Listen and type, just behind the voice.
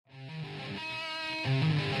I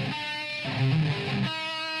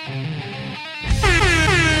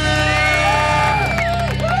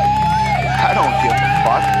don't give a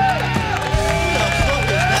fuck.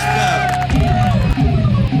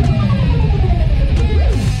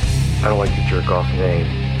 I don't like your jerk off name.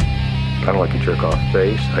 I don't like your jerk off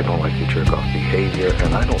face. I don't like your jerk off behavior.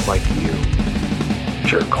 And I don't like you,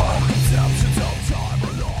 jerk off.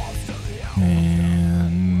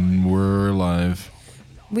 And we're live.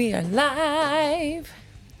 We are live.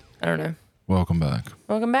 I don't know. Welcome back.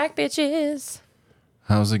 Welcome back, bitches.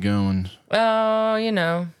 How's it going? Oh, you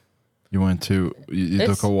know. You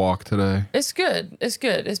took a walk today? It's good. It's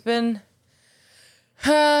good. It's been,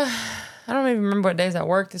 I don't even remember what days I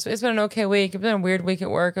worked. It's been an okay week. It's been a weird week at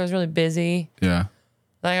work. I was really busy. Yeah.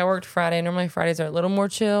 Like I worked Friday. Normally Fridays are a little more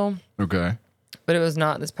chill. Okay. But it was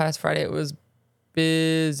not this past Friday. It was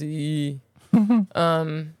busy.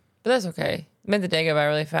 But that's okay. Made the day go by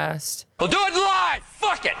really fast. We'll do it live.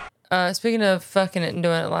 Fuck it. Speaking of fucking it and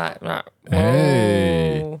doing it live.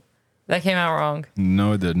 Hey. Whoa. That came out wrong.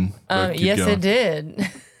 No, it didn't. But keep Yes, going. it did.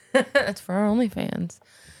 That's for our OnlyFans.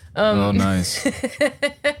 Oh, nice.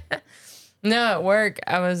 No, at work,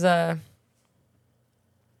 I was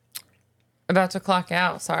about to clock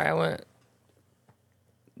out. Sorry, I went.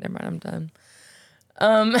 Never mind, I'm done.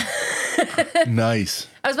 Nice.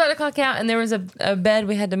 I was about to clock out, and there was a bed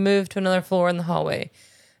we had to move to another floor in the hallway.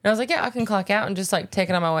 And I was like, yeah, I can clock out and just like take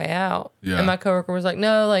it on my way out. Yeah. And my coworker was like,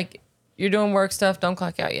 no, like you're doing work stuff. Don't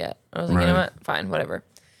clock out yet. I was like, you know Right. what? Fine, whatever.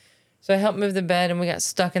 So I helped move the bed, and we got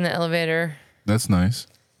stuck in the elevator. That's nice.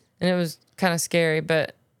 And it was kind of scary,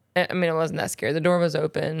 but I mean, it wasn't that scary. The door was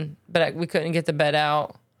open, but we couldn't get the bed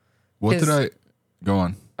out. What did 'Cause- Go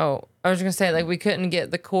on. Oh, I was going to say, like, we couldn't get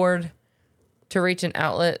the cord to reach an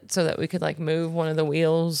outlet so that we could, like, move one of the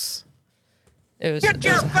wheels. It was, Get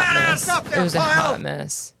your fat ass up there, It was a Kyle! hot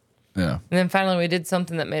mess. Yeah. And then finally we did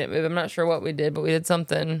something that made it move. I'm not sure what we did, but we did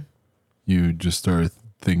something. You just started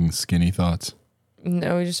thinking skinny thoughts.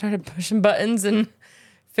 No, we just started pushing buttons and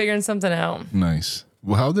figuring something out. Nice.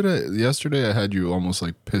 Well, yesterday I had you almost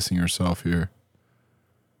like pissing yourself here.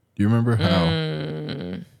 Do you remember how?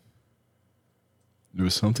 There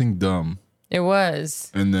was something dumb. It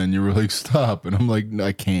was. And then you were like, stop. And I'm like,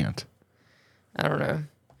 I can't. I don't know.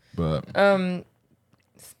 But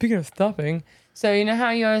Speaking of stopping, so you know how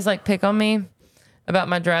you always like pick on me about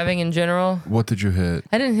my driving in general? what did you hit?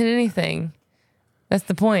 I didn't hit anything. That's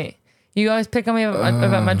the point. You always pick on me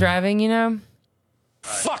about my driving, you know?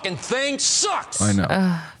 Fucking thing sucks. I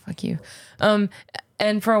know. Fuck you.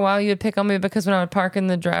 And for a while you would pick on me because when I would park in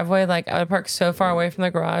the driveway, like I would park so far away from the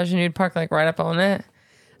garage and you'd park like right up on it.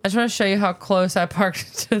 I just want to show you how close I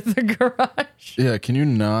parked to the garage. Yeah, can you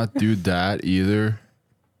not do that either?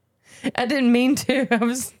 I didn't mean to. I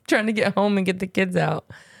was trying to get home and get the kids out.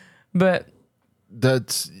 But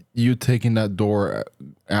That's you taking that door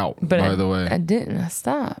out, by the way. I didn't. I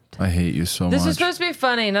stopped. I hate you so This much. is supposed to be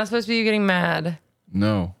funny, not supposed to be you getting mad.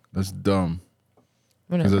 No, that's dumb.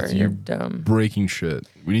 Whatever, That's you're you dumb. breaking shit.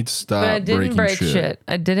 We need to stop But I didn't breaking break shit. shit.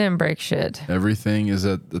 I didn't break shit. Everything is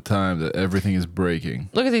at the time that everything is breaking.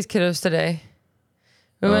 Look at these kiddos today.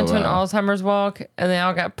 We Oh, went to an wow. Alzheimer's walk, and they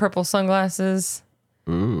all got purple sunglasses.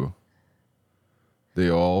 Ooh. They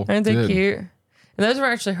all Aren't they did. cute? And those were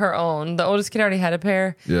actually her own. The oldest kid already had a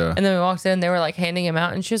pair. Yeah. And then we walked in, they were like handing him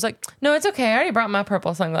out, and she was like, "No, it's okay. I already brought my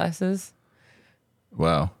purple sunglasses."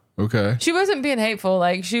 Wow. Okay. She wasn't being hateful.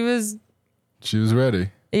 Like she was. She was ready.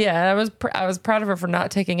 Yeah, I was proud of her for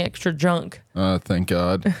not taking extra junk. Thank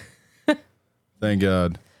God. Thank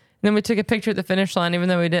God. And then we took a picture at the finish line, even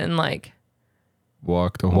though we didn't like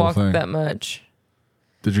Walk the whole walk thing. that much.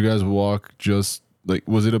 Did you guys walk just like,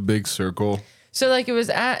 was it a big circle? So like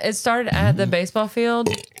it started at the baseball field,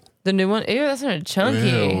 the new one. Ew, that's not chunky.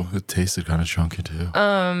 Ew, it tasted kind of chunky too.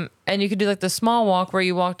 And you could do like the small walk where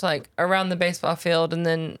you walked like around the baseball field and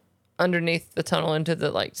then underneath the tunnel into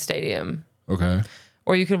the like stadium. Okay.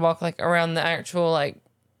 Or you could walk like around the actual like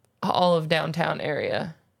all of downtown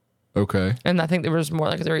area. Okay. And I think there was more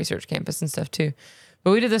like the research campus and stuff too.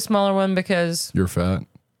 But we did the smaller one because, You're fat.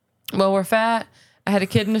 well, we're fat. I had a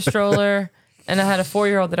kid in a stroller and I had a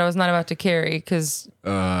 4-year-old that I was not about to carry because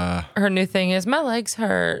her new thing is my legs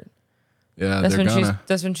hurt. Yeah,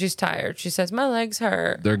 That's when she's tired. She says my legs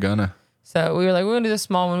hurt. They're gonna. So we were like, we're gonna do the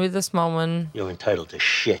small one. We did the small one. You're entitled to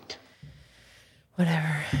shit.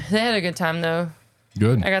 Whatever. They had a good time though.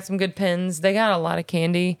 Good. I got some good pins. They got a lot of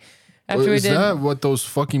candy. After we Is did, that what those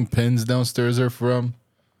fucking pins downstairs are from?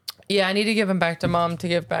 yeah, I need to give them back to mom to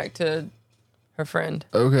give back to her friend.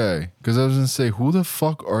 Okay, because I was gonna say, who the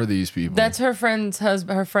fuck are these people? That's her friend's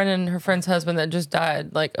husband. Her friend and her friend's husband that just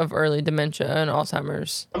died, like of early dementia and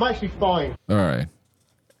Alzheimer's. I'm actually fine. All right.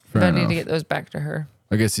 Fair But I enough. need to get those back to her.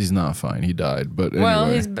 I guess he's not fine. He died, but anyway,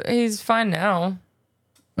 Well, he's fine now.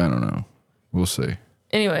 I don't know. We'll see.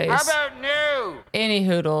 Anyways, How about new? any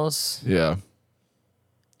hoodles. Yeah.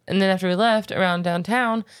 And then after we left around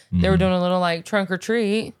downtown, they were doing a little like trunk or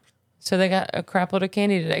treat. So they got a crap load of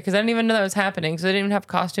candy today because I didn't even know that was happening. So they didn't even have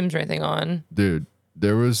costumes or anything on. Dude,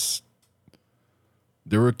 there were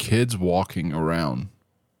kids walking around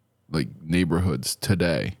like neighborhoods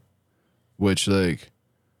today, which like,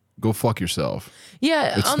 go fuck yourself.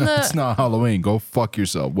 Yeah, It's not Halloween. Go fuck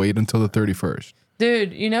yourself. Wait until the 31st.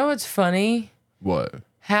 dude, you know what's funny? What?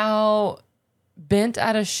 How bent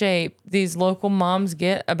out of shape these local moms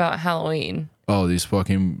get about Halloween. Oh, these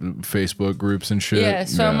fucking Facebook groups and shit. Yeah,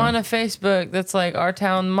 so I'm on a Facebook that's like our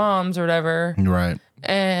town moms or whatever, Right.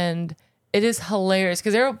 and it is hilarious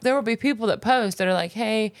because there will be people that post that are like,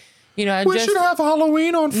 hey, you know, I We just should have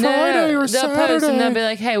Halloween on Friday or they'll Saturday. post and they'll be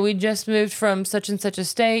like, hey, we just moved from such and such a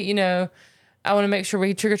state, you know, I want to make sure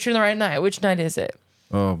we trick or treat on the right night. Which night is it?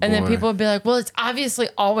 oh, boy. And then people would be like, well, it's obviously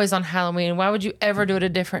always on Halloween. Why would you ever do it a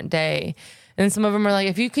different day? And some of them are like,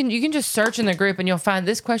 if you can just search in the group and you'll find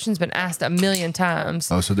this question's been asked a million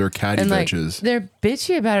times. Oh, so they're catty And like, bitches. they're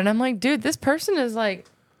bitchy about it. And I'm like, dude, this person is like,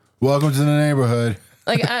 Welcome to the neighborhood.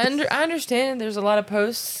 like I understand there's a lot of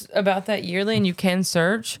posts about that yearly and you can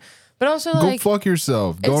search, but also Go like, fuck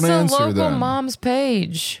yourself. it's Don't the answer local them. mom's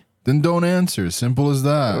page, Then don't answer. Simple as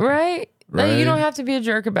that. right? Like, you Right. don't have to be a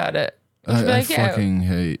jerk about it. You should be I like, yeah, fucking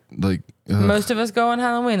hate like ugh. most of us go on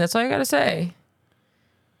Halloween. That's all you got to say.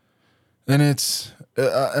 And it's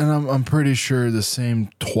and I'm pretty sure the same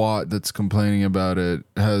twat that's complaining about it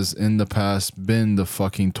has in the past been the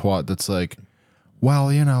fucking twat that's like,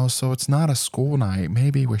 well, you know, so it's not a school night.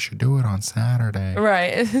 Maybe we should do it on Saturday.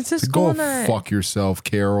 Right. It's a school Go night. fuck yourself,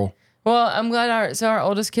 Carol. Well, I'm glad our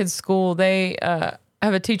oldest kid's school, they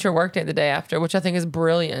have a teacher work day the day after, which I think is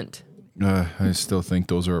brilliant. I still think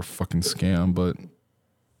those are a fucking scam, but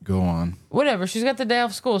go on. Whatever. She's got the day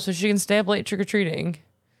off school so she can stay up late trick-or-treating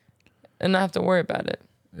and not have to worry about it.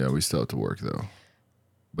 Yeah, we still have to work though.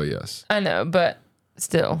 But yes, I know, but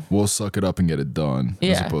still. we'll suck it up and get it done, as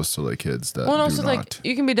Yeah. opposed to like kids that Well, and do also, not. like,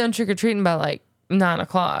 you can be done trick-or-treating by, like, 9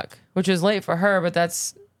 o'clock, which is late for her, but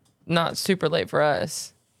that's not super late for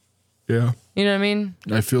us. Yeah, You know what I mean?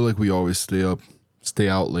 I feel like we always stay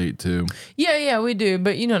out late too. Yeah, we do,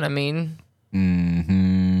 but you know what I mean.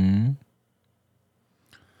 Mm-hmm.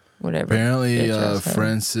 Whatever. Apparently, Bitch ass hoe.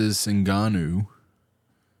 Francis Ngannou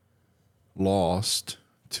lost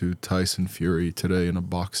to Tyson Fury today in a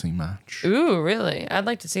boxing match. Ooh, really? I'd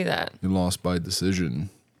like to see that. He lost by decision.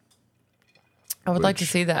 I would like to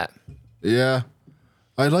Which- see that. Yeah,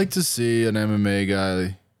 I'd like to see an MMA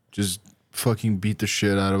guy just fucking beat the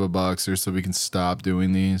shit out of a boxer so we can stop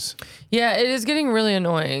doing these. Yeah, it is getting really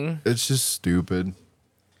annoying. It's just stupid.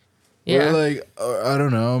 Yeah. Or like, I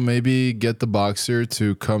don't know, maybe get the boxer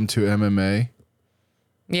to come to MMA.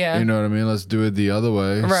 Yeah. You know what I mean? Let's do it the other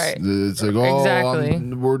way. Right. It's like, oh, Exactly.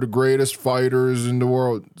 we're the greatest fighters in the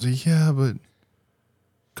world. It's like, yeah, but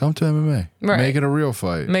come to MMA. Right. Make it a real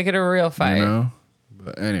fight. Make it a real fight. You know?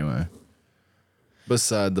 But anyway,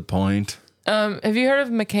 beside the point. Have you heard of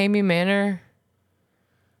McCamey Manor?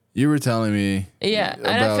 You were telling me Yeah, and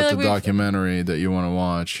I about feel like the we've- documentary that you want to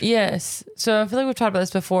watch. Yes. So I feel like we've talked about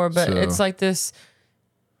this before, but So- it's like this.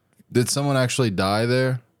 Did someone actually die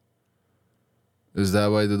there? Is that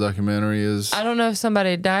why the documentary is? I don't know if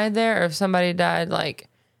somebody died there or if somebody died like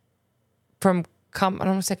from I don't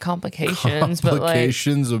want to say complications, but like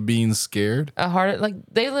Complications of being scared? a heart. Like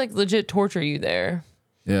they like legit torture you there.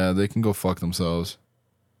 Yeah, they can go fuck themselves.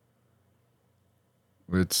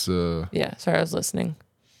 It's Yeah. Sorry, I was listening.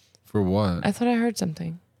 for what? I thought I heard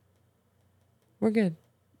something. We're good.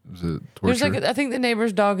 Is it There's torture? like I think the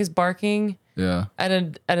neighbor's dog is barking Yeah. at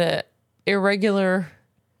a irregular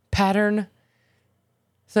pattern.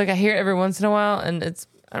 So like I hear it every once in a while, and it's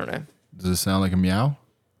I don't know. Does it sound like a meow?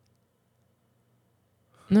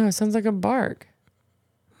 No, it sounds like a bark.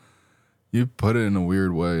 You put it in a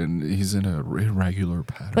weird way, and he's in a irregular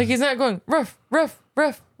pattern. Like he's not going ruff, ruff,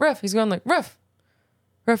 ruff, ruff. He's going like ruff,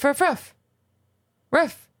 ruff, ruff, ruff,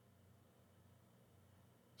 ruff,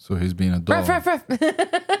 so he's being a dog. ruff, ruff, ruff.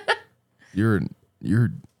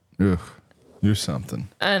 You're something.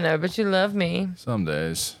 I know, but you love me. Some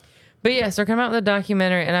days. But yes, they're coming out with a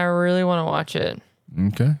documentary, and I really want to watch it.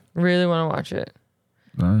 Okay. Really want to watch it.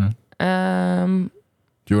 All right.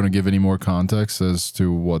 Do you want to give any more context as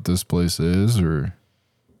to what this place is, or?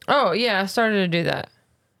 Oh yeah, I started to do that.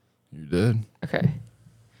 You did. Okay.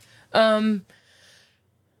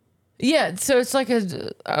 Yeah, so it's like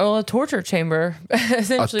a torture chamber,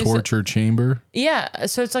 essentially. A torture chamber? Yeah,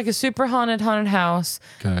 so it's like a super haunted house.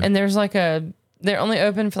 Okay. And there's like they're only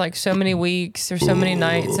open for like so many weeks or so many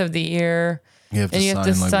nights of the year. You have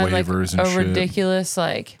to sign like waivers and a shit. ridiculous,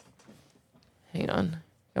 like, hang on.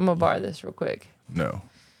 I'm going to borrow this real quick. No.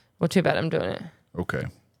 Well, too bad I'm doing it. Okay.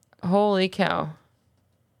 Holy cow.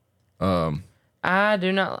 I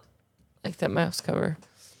do not like that mouse cover.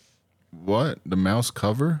 What? The mouse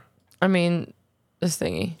cover? I mean, this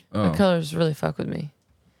thingy. Oh. The colors really fuck with me.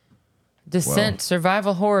 Descent,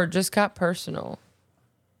 survival horror just got personal.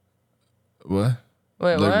 What?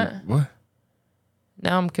 Wait, what? What?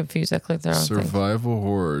 Now I'm confused. I clicked the wrong thing. Survival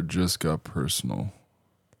horror just got personal.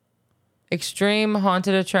 Extreme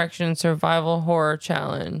haunted attraction survival horror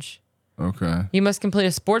challenge. Okay. You must complete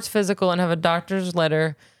a sports physical and have a doctor's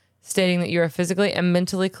letter stating that you are physically and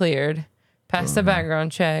mentally cleared. Pass the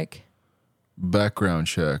background check. Background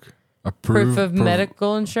check. Proof of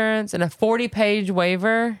medical insurance and a 40-page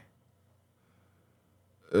waiver.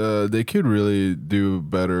 They could really do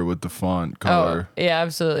better with the font color. Oh, yeah,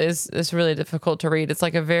 absolutely. It's really difficult to read. It's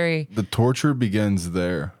like The torture begins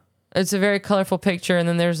there. It's a very colorful picture, and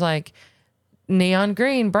then there's like neon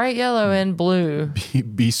green, bright yellow, and blue.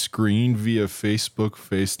 Be screened via Facebook,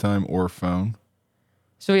 FaceTime, or phone.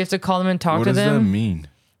 So we have to call them and talk What to does that them. mean?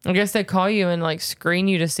 I guess they call you and like screen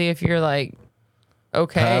you to see if you're like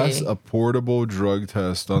okay. Pass a portable drug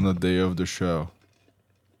test on the day of the show.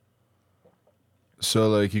 So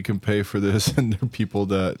like you can pay for this, and there are people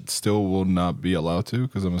that still will not be allowed to,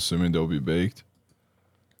 because I'm assuming they'll be baked.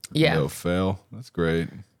 Yeah. They'll fail. That's great.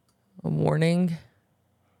 A warning.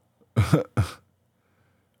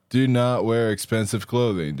 Do not wear expensive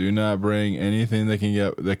clothing. Do not bring anything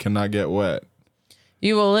that cannot get wet.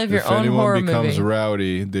 You will live your If own horror anyone becomes movie.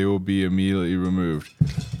 rowdy, they will be immediately removed.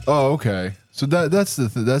 Oh, okay. So that's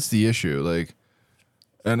the issue. Like,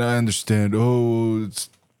 and I understand. Oh, it's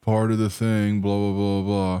part of the thing. Blah blah blah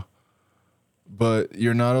blah. But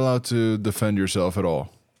you're not allowed to defend yourself at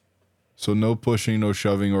all. So no pushing, no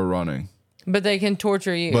shoving, or running. But they can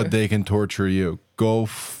torture you. But they can torture you. Go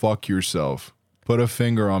fuck yourself. Put a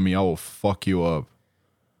finger on me. I will fuck you up.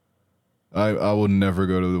 I will never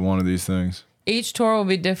go to one of these things. Each tour will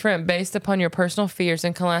be different based upon your personal fears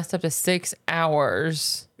and can last up to 6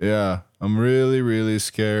 hours. Yeah, I'm really, really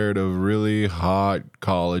scared of really hot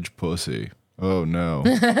college pussy. Oh no.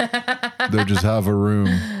 They'll just have a room.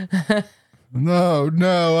 No,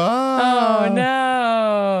 ah, Oh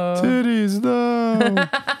no. titties, no.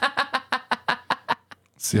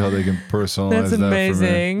 See how they can personalize That's that for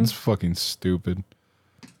amazing. me. It's fucking stupid.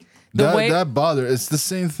 The way- That bother. It's the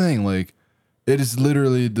same thing. Like, it is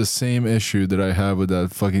literally the same issue that I have with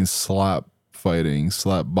that fucking slap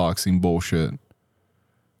boxing bullshit.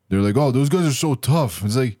 They're like, oh, those guys are so tough.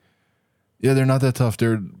 It's like, yeah, they're not that tough.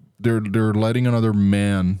 They're letting another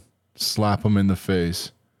man slap them in the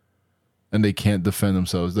face, and they can't defend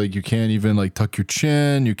themselves. Like, you can't even like tuck your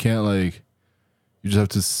chin. You can't like. You just have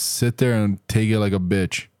to sit there and take it like a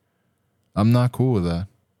bitch. I'm not cool with that.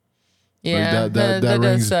 Yeah, that that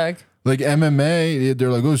rings- does suck. Like MMA, they're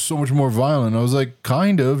like, oh, it's so much more violent. I was like,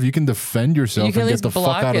 kind of. You can defend yourself You can at and get least the fuck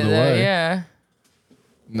block out it of the though, way. yeah.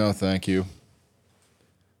 No, thank you.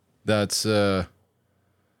 That's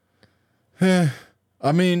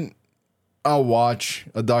I mean, I'll watch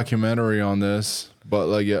a documentary on this, but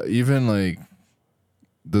like, yeah, even like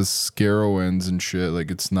the Scarowinds and shit, like,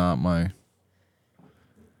 it's not my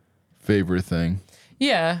favorite thing.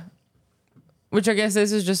 Yeah. Which I guess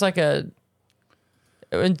this is just like a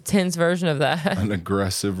intense version of that. An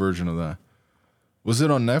aggressive version of that. Was it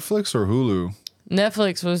on Netflix or Hulu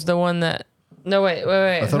Netflix was the one that. No, wait.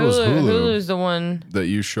 I thought it was Hulu. Hulu's the one. that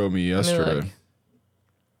you showed me me yesterday? look.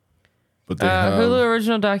 But they have Hulu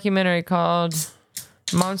original documentary called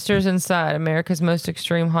Monsters Inside America's Most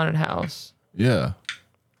Extreme Haunted House. yeah.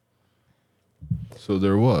 So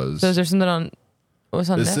there was. So is there something on. What's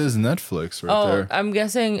on This Netflix? is Netflix right Oh, there. I'm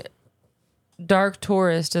guessing Dark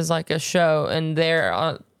Tourist is like a show and they're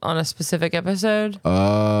on a specific episode.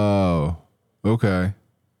 Oh, okay.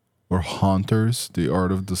 Or Haunters, the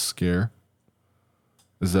art of the scare.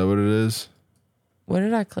 Is that what it is? What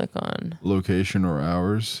did I click on? Location or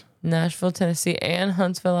hours? Nashville, Tennessee, and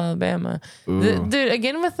Huntsville, Alabama. Ooh. Dude,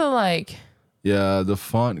 again with the like. Yeah, the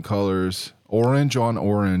font colors. Orange on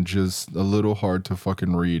orange is a little hard to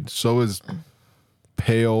fucking read. So is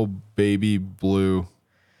pale baby blue.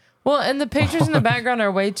 Well, and the pictures in the background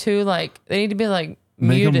are way too like they need to be like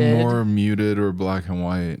Make muted them more muted or black and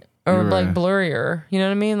white. or You're like right. blurrier. You know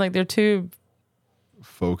what I mean? Like they're too.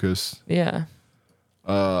 Focused. Yeah.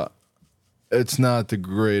 It's not the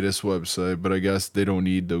greatest website, but I guess they don't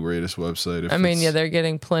need the greatest website. If I mean, it's yeah, they're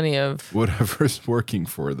getting plenty of. whatever's working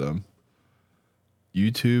for them.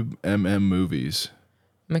 YouTube MM Movies.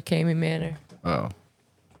 McCamey Manor. Oh.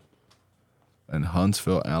 And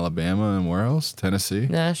Huntsville, Alabama, and where else? Tennessee.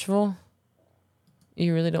 Nashville.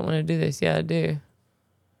 You really don't want to do this. Yeah, I do.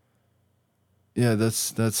 Yeah,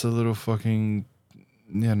 that's a little fucking.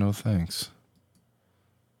 Yeah, no thanks.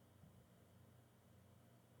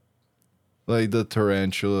 Like the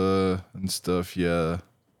tarantula and stuff, yeah.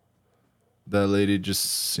 That lady just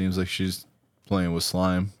seems like she's playing with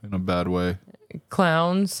slime in a bad way.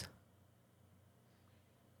 Clowns.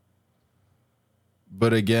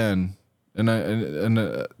 But again, and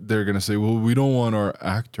they're gonna say, well, we don't want our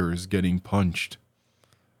actors getting punched.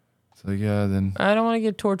 It's like, yeah, then I don't want to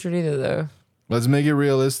get tortured either, though. let's make it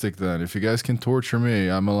realistic then. If you guys can torture me,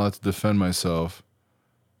 I'm allowed to defend myself.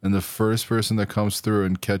 And the first person that comes through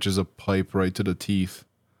and catches a pipe right to the teeth,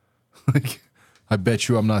 like, I bet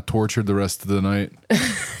you I'm not tortured the rest of the night.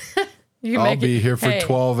 You can I'll make be it, here for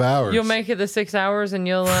 12 hours. You'll make it the 6 hours, and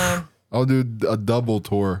you'll. I'll do a double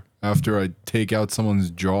tour after I take out someone's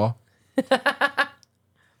jaw. They're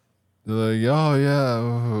like, oh,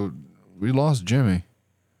 yeah, we lost Jimmy.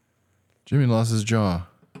 Jimmy lost his jaw.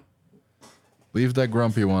 Leave that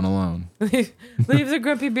grumpy one alone. Leave the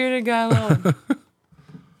grumpy bearded guy alone.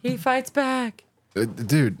 He fights back.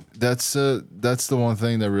 Dude, that's the one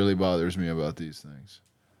thing that really bothers me about these things.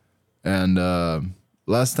 And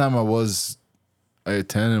last time I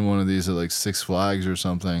attended one of these at like Six Flags or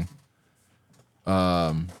something.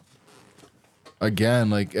 Again,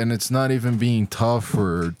 like, and it's not even being tough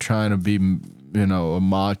or trying to be, a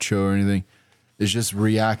macho or anything. It's just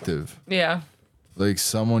reactive. Yeah. Like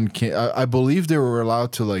someone can't. I believe they were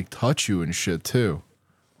allowed to like touch you and shit too,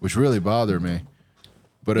 which really bothered me.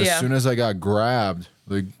 But as soon as I got grabbed,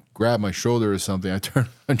 like grabbed my shoulder or something, I turned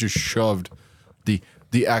and just shoved the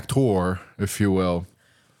actor, if you will,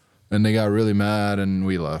 and they got really mad and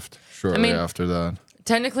we left shortly after that.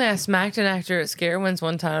 Technically, I smacked an actor at Scarewinds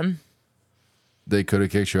one time. They could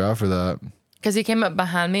have kicked you out for that. Because he came up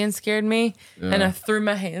behind me and scared me, and I threw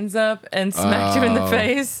my hands up and smacked him in the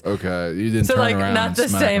face. Okay, you didn't So, turn like, around not and the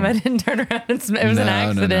smack same. him. I didn't turn around and smack. It was an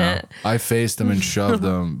accident. No. I faced him and shoved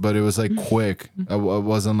him, but it was like quick. I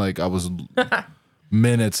wasn't like I was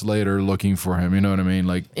minutes later looking for him. You know what I mean?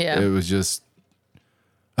 Like, it was just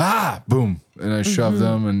boom, and I shoved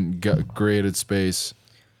him and created space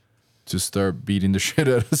to start beating the shit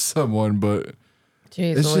out of someone. But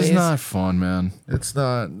Jeez, it's Louise. just not fun, man. It's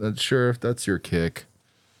not. Sure, if that's your kick,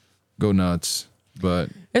 go nuts. But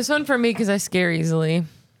It's fun for me because I scare easily.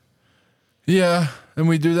 yeah, and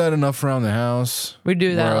we do that enough around the house. We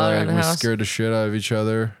do that a lot around the we house. scared the shit out of each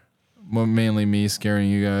other. Well, mainly me scaring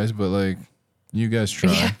you guys, but like, you guys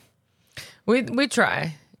try. Yeah. We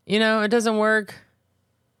try. It doesn't work.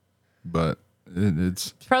 But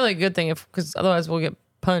it's. It's probably a good thing because otherwise we'll get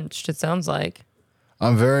punched. It sounds like.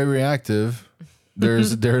 I'm very reactive.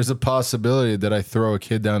 There's a possibility that I throw a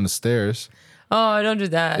kid down the stairs. Oh, don't do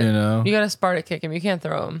that. You know? You got to Sparta kick him. You can't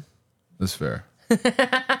throw him. That's fair.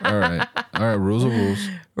 All right. Rules are rules.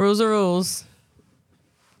 Rules are rules.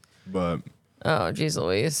 But Oh, geez,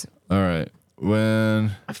 Louise. all right.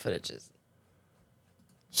 When My footage is.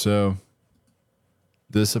 so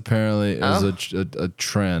this apparently is a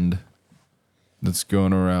trend that's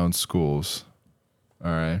going around schools.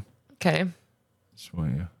 All right. Okay. Just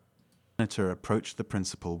want you. Janitor approached the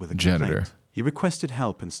principal with a Janitor. complaint. He requested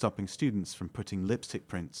help in stopping students from putting lipstick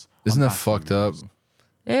prints. Isn't on that bathroom fucked up?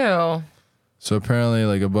 mirrors. Ew. So apparently,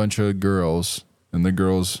 like a bunch of girls in the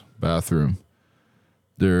girls' bathroom,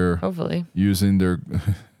 they're Hopefully. using their.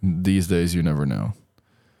 These days, you never know.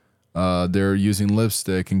 They're using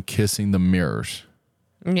lipstick and kissing the mirrors,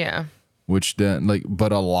 Yeah. which then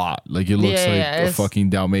but a lot. Like it looks like a it's- fucking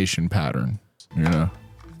Dalmatian pattern, And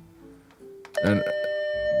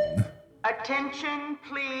Attention,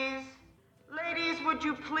 please. Ladies, would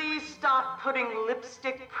you please stop putting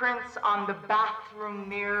lipstick prints on the bathroom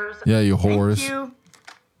mirrors? yeah, you Thank whores. you.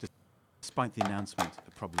 Despite the announcement,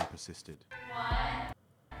 the problem persisted.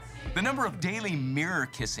 The number of daily mirror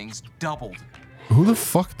kissings doubled. Who the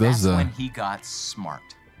fuck does That's when that, he got smart.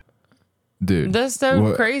 dude? That's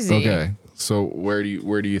so crazy. Okay, so where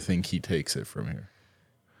do you think he takes it from here?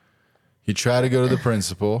 He tried to go to the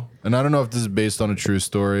principal, and I don't know if this is based on a true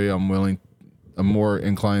story. I'm more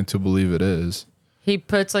inclined to believe it is. He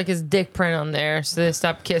puts like his dick print on there so they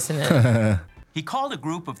stop kissing it. He called a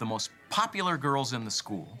group of the most popular girls in the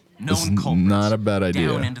school, It's known culprits, not a bad idea.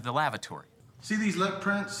 down into the lavatory. See these lip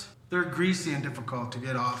prints? They're greasy and difficult to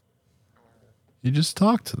get off. You just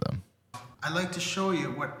talk to them. I'd like to show you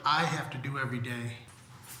what I have to do every day.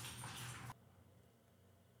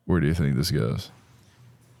 Where do you think this goes?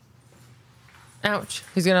 Ouch.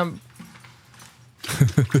 He's gonna.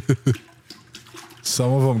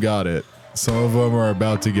 Some of them got it. Some of them are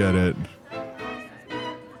about to get it.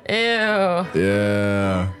 Ew.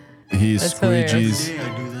 Yeah. He That's hilarious. squeegees. Every day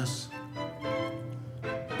I do this.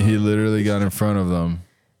 He literally got in front of them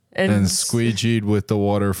and squeegeed with the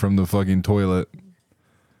water from the fucking toilet.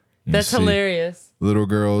 You That's see hilarious. Little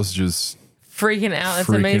girls just Freaking out. That's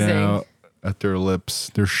freaking amazing. out at their lips,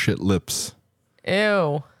 their shit lips.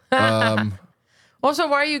 Ew. Also,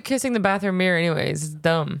 why are you kissing the bathroom mirror anyways? It's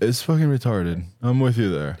dumb. It's fucking retarded. I'm with you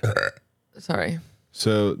there. Sorry.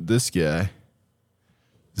 So this guy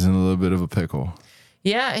is in a little bit of a pickle.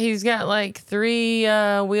 Yeah, he's got like 3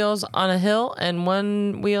 wheels on a hill and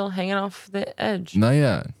 1 wheel hanging off the edge. Not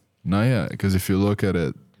yet. Not yet. Because if you look at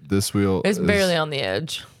it, this wheel It's is barely on the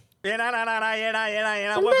edge. Welcome back,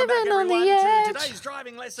 living on the everyone, edge. to today's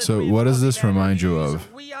driving lesson. So with what does Aussie this remind you Dandies.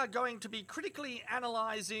 of? We are going to be critically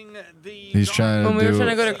analyzing the. He's trying to When we were do trying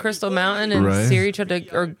to go to Crystal Mountain and Right. Siri tried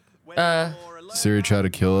to, or Siri tried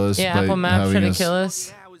to kill us. yeah, by Apple Maps tried having to kill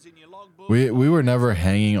us. We were never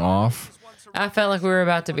hanging off, I felt like we were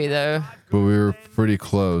about to be though. but we were pretty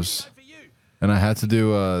close. And I had to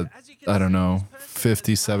do a, I don't know,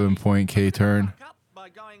 57-point K-turn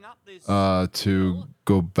to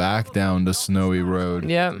go back down the snowy road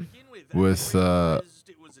Yep. with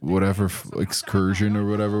whatever excursion or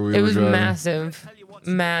whatever we It were was driving. massive.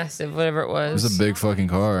 Massive, whatever it It was. was a big fucking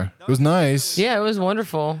car. It was nice, Yeah, it was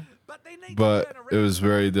wonderful. but it was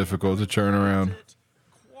very difficult to turn around.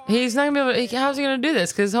 He's not gonna be able to, how's he gonna do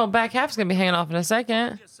this? Because his whole back half's gonna be hanging off in a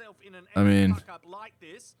second. I mean,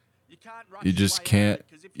 you just can't,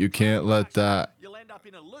 you can't let that,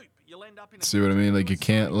 see what I mean? Like, you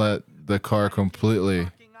can't let the car completely,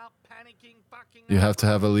 you have to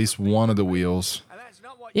have at least one of the wheels,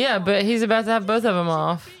 Yeah, but he's about to have both of them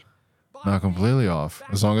off. not completely off,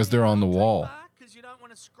 as long as they're on the wall.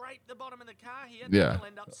 Yeah,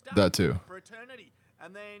 that too.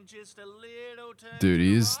 And then just a little turn Dude, to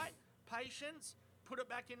the he's- right. Patience. Put it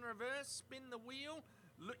back in reverse. Spin the wheel.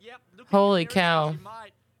 Look, yep. Look at Holy your mirrors, cow. you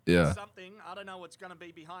might Yeah. hit something. I don't know what's going to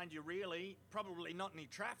be behind you. Really, probably not any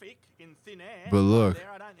traffic in thin air. But look, There,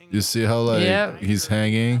 I don't think you see how like Yep. he's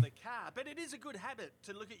hanging? another car. But it is a good habit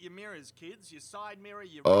to look at your mirrors, kids. Your side mirror.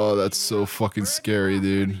 Your Oh, rear that's so mirror. fucking Wherever scary, you are,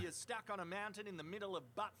 dude. whether you're stuck on a mountain in the middle of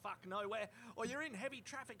butt fuck nowhere, or you're in heavy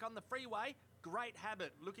traffic on the freeway. Great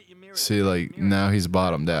habit. Look at your mirrors. See, Look at like, your mirrors. now he's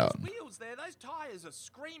bottomed out. Those wheels there, those tires are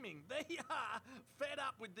screaming. They are fed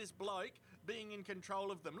up with this bloke being in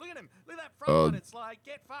control of them. Look at him. Look at that front one. It's like,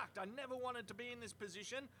 get fucked. I never wanted to be in this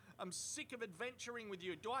position. I'm sick of adventuring with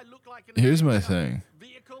you. Do I look like an Here's my adventure thing.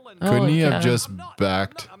 vehicle? And Couldn't Holy he have cow. just I'm not.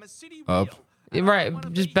 backed I'm a city up? wheel. And I Right, don't wanna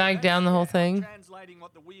just be back you. down the whole That's, yeah, thing. Translating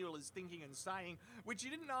what the wheel is thinking and saying, which you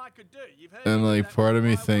didn't know I could do. You've heard And me do like that part of my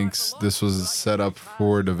me life thinks a lot, this but I was can set see up cars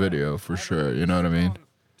for the and video for have sure, a you know what I mean?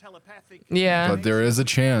 telepathic Yeah. But there is a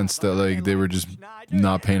chance that like they were just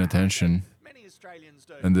not paying attention. Many Australians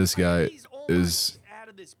do. And this guy He's almost is out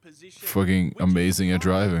of this position, fucking which is amazing at quite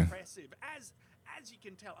driving. impressive. As you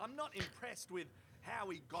can tell, I'm not impressed with how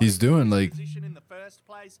he got He's into doing, this like- position in the first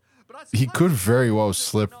place, but I He suppose could it's very well not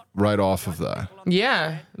slip right right to off of judge that. people on the Yeah,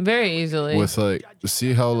 internet. very easily. With like,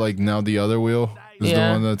 see how like now the other wheel is Yeah.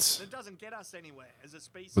 the one that's, That doesn't get us anywhere as a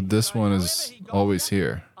species. but this So one however is he got always there,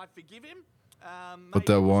 here. I forgive him. But Maybe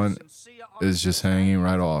that it was a one sincere, is honest just mistake. hanging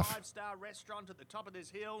right It was a off. five-star restaurant at the top of this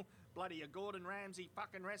hill, bloody a Gordon Ramsay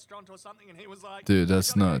fucking restaurant or something, and he was like, Dude,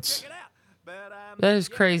 that's "I gotta go nuts." check it out." But, That is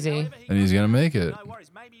crazy. however he And he's got gonna there, make it. No worries.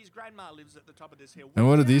 Maybe his grandma lives at the top of this hill. And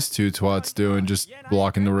what are Where's these that? two twats doing, just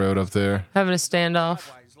blocking the road up there? Having a standoff.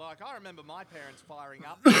 Driveways. Like, I remember my parents firing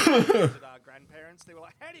up at our grandparents. They were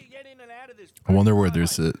like, "How do you get in and out of this?" I wonder where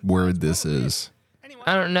this is. Anyway,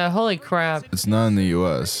 I don't know. Holy crap. It's not in the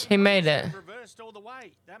U.S. He made it. reversed all the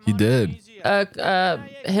way. That He might be did. easier. A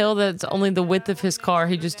hill that's only the width of his car.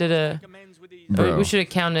 He just did a. Bro. We should have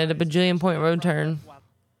counted a bajillion point road turn.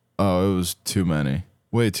 Oh, it was too many.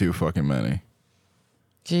 Way too fucking many.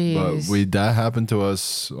 Jeez. But that happened to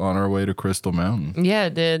us on our way to Crystal Mountain. Yeah,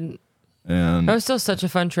 it did. And That was still such a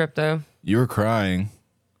fun trip, though. you were crying.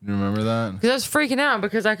 You remember that? Because I was freaking out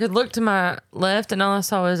because I could look to my left and all I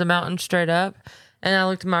saw was a mountain straight up. And I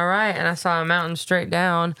looked to my right and I saw a mountain straight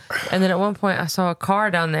down. And then at one point I saw a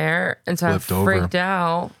car down there. And so Flipped I over. freaked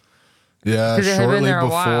out. Yeah, 'Cause it had been shortly there a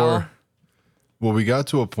before. while. Well, we got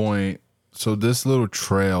to a point. So this little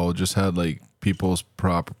trail just had like people's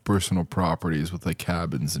personal properties with like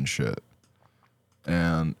cabins and shit.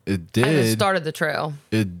 and it I haven't did. started the trail.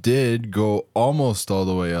 It did go almost all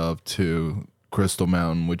the way up to Crystal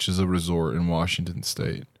Mountain, which is a resort in Washington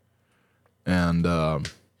State, and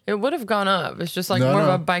It would have gone up. It's just like No, more no.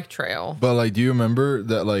 of a bike trail. but like, do you remember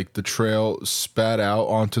that like the trail spat out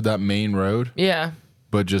onto that main road, Yeah.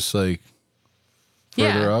 but just like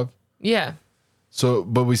further Yeah. up? Yeah. So,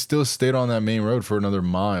 but we still stayed on that main road for another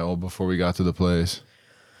mile before we got to the place.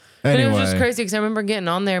 But Anyway, it was just crazy because I remember getting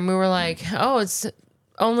on there and we were like, oh, it's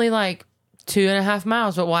only like 2.5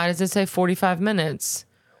 miles, but why does it say 45 minutes?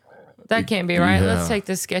 That can't be right. Yeah. Let's take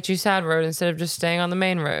this sketchy side road instead of just staying on the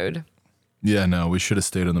main road. Yeah, no, we should have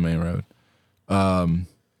stayed on the main road.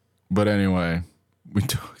 But anyway, we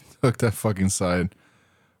took that fucking side.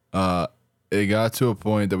 It got to a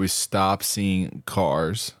point that we stopped seeing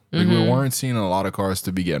cars. Like we weren't seeing a lot of cars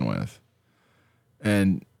to begin with.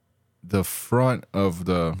 And the front of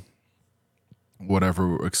the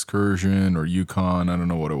whatever excursion or Yukon, I don't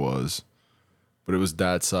know what it was, but it was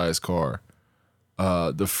that size car.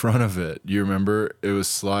 The front of it, you remember, it was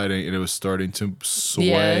sliding and it was starting to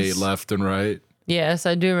sway Yes. left and right. Yes,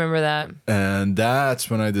 I do remember that. And that's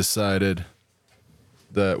when I decided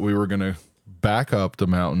that we were going to back up the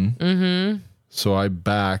mountain. Mm-hmm. So I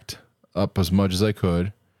backed up as much as I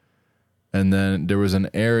could. And then there was an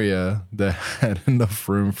area that had enough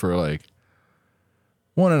room for like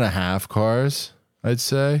 1.5 cars, I'd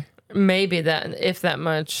say. Maybe that, if that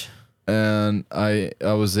much. And I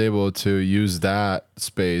was able to use that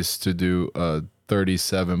space to do a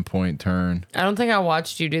 37-point turn. I don't think I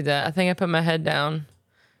watched you do that. I think I put my head down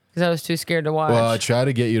because I was too scared to watch. Well, I tried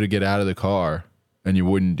to get you to get out of the car, and you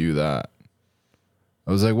wouldn't do that.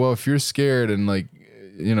 I was like, well, if you're scared and like,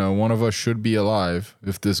 you know, one of us should be alive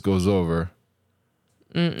if this goes over.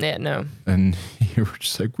 Yeah, no. And you were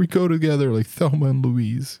just like, we go together like Thelma and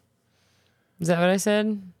Louise. Is that what I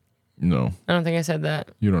said? No, I don't think I said that.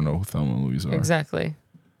 you don't know who Thelma and Louise are. Exactly.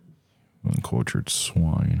 Uncultured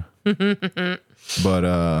swine.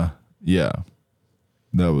 But yeah,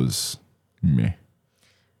 that was me.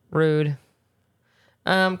 Rude.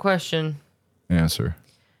 Question. Answer.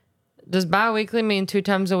 Does bi-weekly mean 2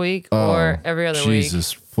 times a week or every other week?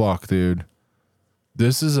 Jesus fuck, dude.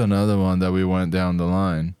 This is another one that we went down the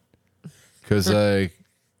line. Because, like,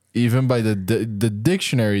 even by the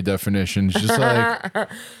dictionary definition, it's just like,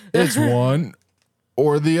 it's one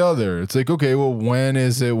or the other. It's like, okay, well, when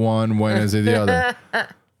is it one? When is it the other?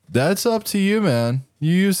 That's up to you, man.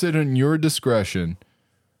 You use it in your discretion.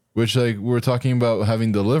 Which, like, we're talking about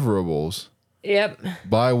having deliverables. Yep.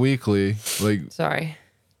 Bi-weekly, like, Sorry.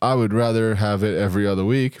 I would rather have it every other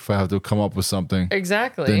week if I have to come up with something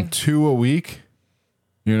Exactly. than 2 a week.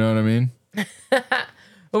 You know what I mean?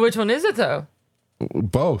 Well, which one is it though?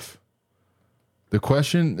 Both. The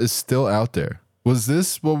question is still out there. Was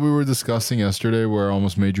this what we were discussing yesterday where I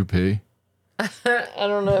almost made you pee? I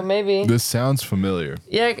don't know. Maybe. This sounds familiar.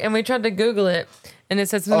 Yeah, and we tried to Google it, and it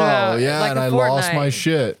said something Oh, about yeah, like and a I fortnight. lost my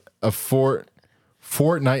shit.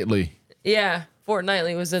 Fortnightly. Yeah,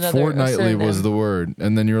 fortnightly was another. Fortnightly was synonym. the word.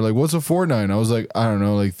 And then you're like, what's a fortnight? I was like, I don't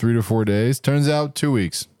know, like 3 to 4 days. Turns out 2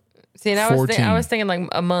 weeks. See, and I 14. was thinking like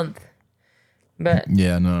a month, but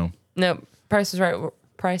Yeah, no. no. Price is right.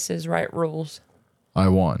 Price is right rules. I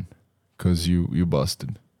won because you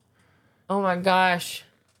busted. Oh my gosh,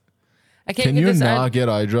 I can't Can get you this. not get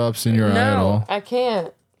eye drops in your eye at No, all? I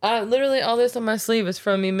can't. I literally all this on my sleeve is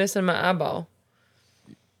from me missing my eyeball.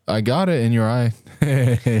 I got it in your eye.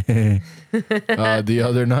 The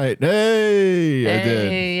other night. Hey, I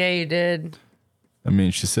did. Yeah, you did. I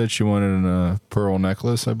mean, she said she wanted a pearl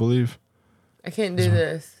necklace, I believe. I can't do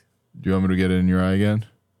this. Do you want me to get it in your eye again?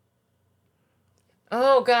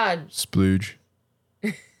 Oh God. Splooge.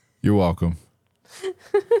 You're welcome.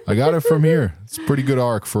 I got it from here. It's a pretty good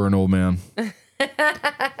arc for an old man.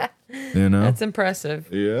 You know? That's impressive.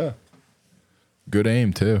 Yeah. Good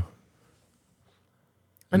aim, too.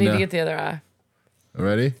 I need No. to get the other eye.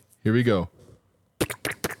 Ready? Here we go.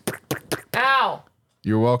 Ow!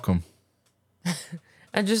 You're welcome.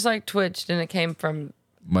 I just like twitched and it came from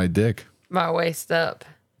My dick. my waist up.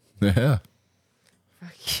 Yeah.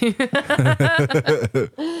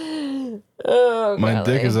 Oh, My golly.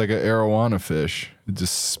 dick is like an arowana fish. It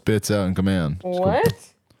just spits out in command. It's called-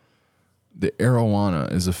 What? The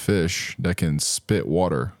arowana is a fish that can spit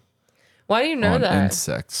water Why do you know on that?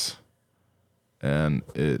 insects. And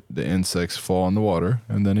the insects fall in the water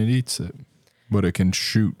and then it eats it. But it can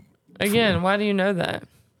shoot. Again, why do you know that?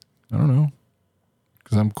 I don't know.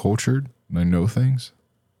 Because I'm cultured and I know things.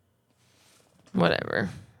 Whatever.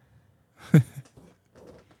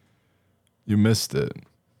 You missed it.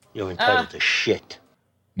 You're entitled to shit.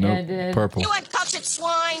 Nope. I did. Purple. uncultured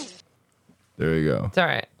swine! There you go. It's all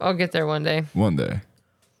right. I'll get there one day. One day.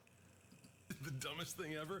 The dumbest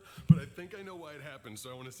thing ever, but I think I know why it happened,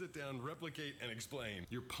 so I want to sit down, replicate, and explain.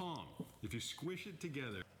 Your palm, if you squish it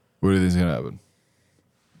together. What do you think's gonna happen?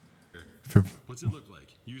 What's it look like?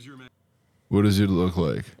 Use your What does it look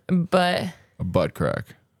like? But A butt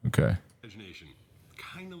crack. Okay. imagination.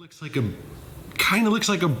 Kind of looks like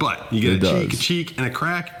a butt. You get It a does. cheek, and a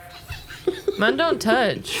crack. mine don't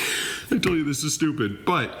touch. I told you this is stupid,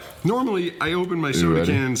 but normally I open my soda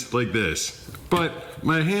ready? cans like this. But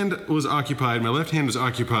my hand was occupied, my left hand was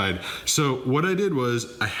occupied. So what I did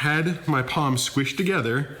was I had my palm squished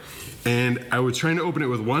together and I was trying to open it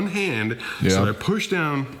with one hand. So Yeah. I pushed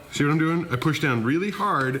down, see what I'm doing? I pushed down really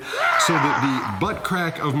hard so that the butt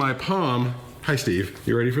crack of my palm. Hi, Steve.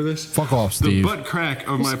 You ready for this? Fuck off, Steve. The butt crack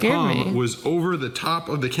of my scared palm me. was over the top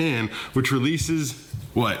of the can, which releases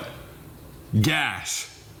what? Gas.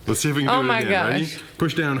 Let's see if we can do Oh it my again. Ready? gosh.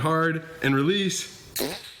 Push down hard and release.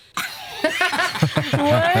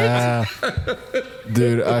 What?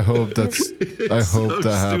 Dude, I hope that stupid.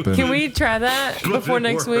 happens. Can we try that But before it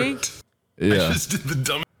next week? worked. Yeah. I just did the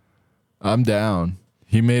dumb. I'm down.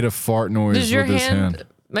 He made a fart noise Does your with his hand.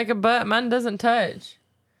 make a butt? Mine doesn't touch.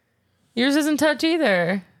 Yours doesn't touch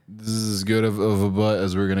either. This is as good of a butt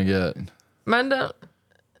as we're gonna get. Mine don't.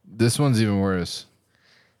 This one's even worse.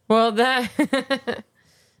 Well, that.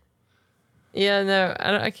 Yeah, no,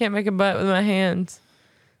 I can't make a butt with my hands.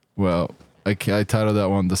 Well, I titled that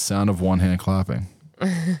one "The Sound of One Hand Clapping."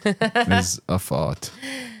 Is a thought.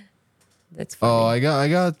 That's funny. Oh, I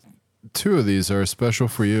got 2 of these are special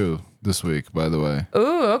for you this week, by the way.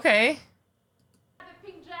 Ooh, okay.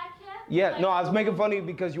 Yeah, no, I was making fun of you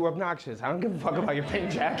because you were obnoxious. I don't give a fuck about your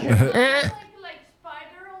pink jacket.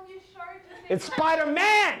 It's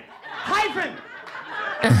Spider-Man! Hyphen!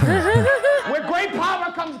 With great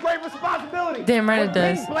power comes great responsibility. Damn right it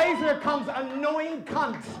does. With pink blazer comes annoying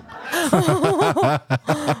cunt.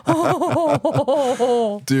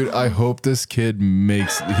 Dude, I hope this kid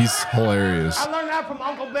he's hilarious. I learned that from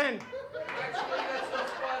Uncle Ben.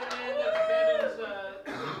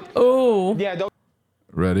 Ooh. Yeah, don't.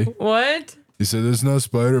 Ready? What? He said, "There's no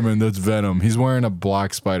Spider-Man, that's Venom." He's wearing a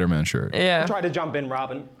black Spider-Man shirt. Yeah. Try to jump in,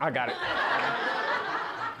 Robin. I got it.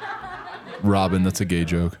 Robin, that's a gay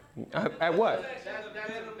joke. At what?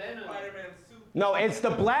 No, it's the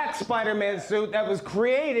black Spider-Man suit that was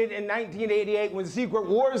created in 1988 when Secret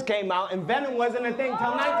Wars came out, and Venom wasn't a thing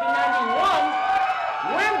till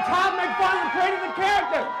 1991 when Todd McFarlane created the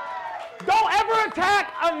character. Don't ever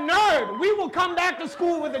attack a nerd. We will come back to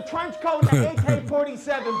school with a trench coat and an AK-47,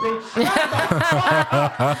 bitch. Shut the fuck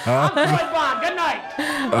up. I'm Troy Bond. Good night.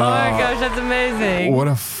 Oh my gosh, that's amazing. What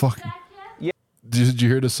a fuck. Did you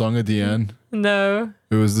hear the song at the end? No.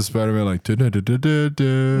 It was the Spider-Man like.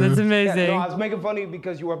 "Du-du-du-du-du-du." That's Yeah, amazing. no, I was making fun of you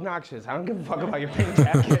because you were obnoxious. I don't give a fuck about your pink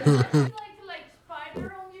jacket.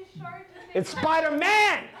 It's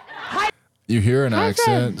Spider-Man! You hear an Hi,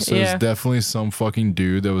 accent, Fred. so Yeah. it's definitely some fucking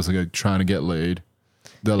dude that was like trying to get laid.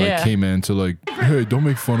 That like Yeah. came in to like, "Hey, don't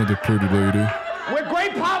make fun of the pretty lady." With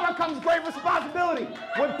great power comes great responsibility.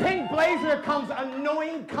 With pink blazer comes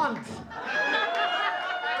annoying cunt.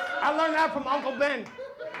 I learned that from Uncle Ben.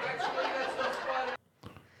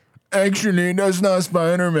 Actually, that's not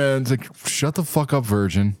Spider-Man. It's like, shut the fuck up,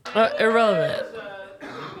 virgin. Irrelevant.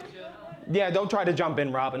 Yeah, don't try to jump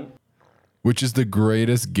in, Robin. Which is the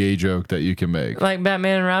greatest gay joke that you can make. Like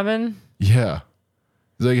Batman and Robin? Yeah.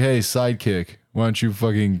 It's like, "Hey, sidekick, why don't you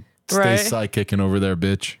fucking stay Right. sidekicking over there,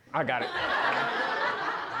 bitch?" I got it.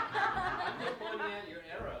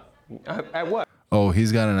 At what? Oh,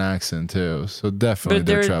 he's got an accent too, so definitely But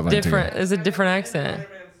they're they're traveling different. together. It's a different accent.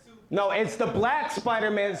 No, it's the black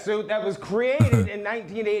Spider-Man suit that was created in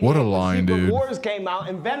 1988 What a when line, Secret dude. Wars came out,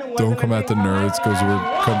 and Venom wasn't Don't a come at the thing till nerds because we'll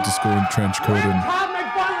come to school in trench coat when and. Todd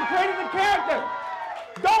McFarlane created the character.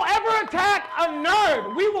 Don't ever attack a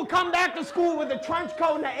nerd. We will come back to school with a trench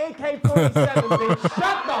coat and an AK-47, bitch.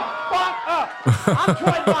 Shut the fuck up. I'm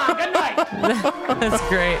Troy Bond. Good night. That's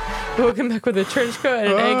great. We'll come back with a trench coat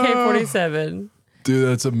and an AK-47. Dude,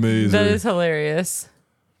 that's amazing. That is hilarious.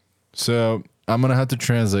 So I'm gonna have to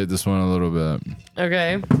translate this one a little bit,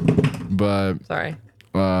 Okay. but Sorry.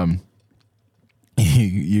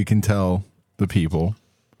 you can tell the people,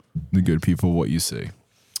 the good people, what you see.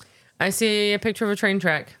 I see a picture of a train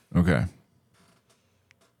track. Okay.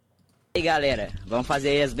 E aí, galera, vamos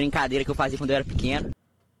fazer as brincadeiras que eu fazia quando eu era pequeno.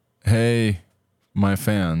 Hey, my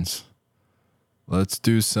fans, let's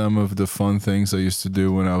do some of the fun things I used to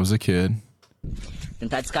do when I was a kid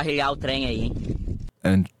Tentar descarregar o trem aí, hein?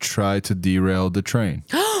 and try to derail the train.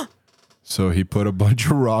 So he put a bunch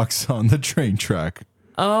of rocks on the train track,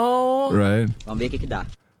 Oh. right? Vamos ver o que dá.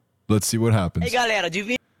 Let's see what happens. Aí, galera,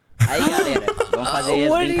 adivinha. Aí, galera, vamos fazer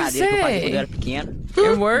as brincadeiras que eu fazia quando eu era pequeno.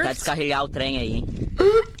 Tentar descarregar o trem aí, hein?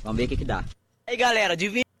 Vamos ver o que dá. Aí, galera,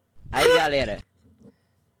 adivinha. Aí, galera.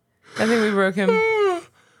 I think we broke him.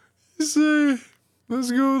 You say, let's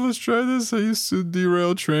go, let's try this. I used to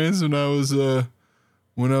derail trains when I was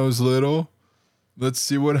little. Let's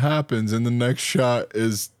see what happens. And the next shot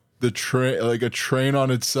is the train, like a train on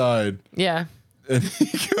its side. Yeah. And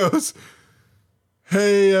he goes,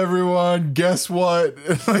 hey everyone, guess what?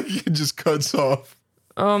 And like he just cuts off.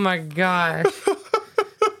 Oh my gosh.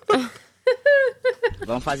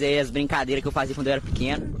 Vamos fazer as brincadeiras que eu fazia quando eu era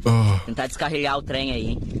pequeno. Tentar descarregar o trem aí,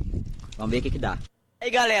 hein? Vamos ver o que dá. Aí,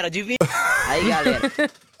 galera, adivinha. Aí, galera.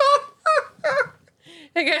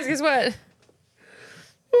 Hey guys, guess what?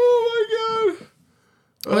 Oh my god.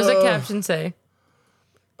 What does the caption say?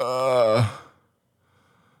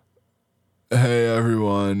 Hey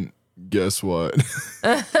everyone, guess what?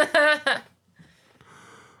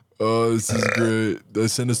 Oh, this is great. I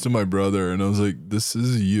sent this to my brother and I was like, this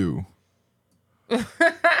is you.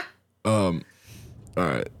 All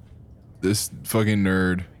right. This fucking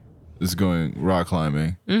nerd is going rock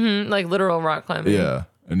climbing. Mm-hmm. Like literal rock climbing. Yeah.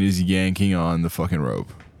 And he's yanking on the fucking rope.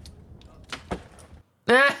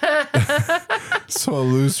 So a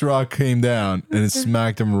loose rock came down and it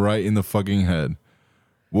smacked him right in the fucking head.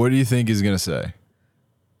 What do you think he's gonna say?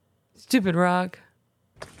 Stupid rock.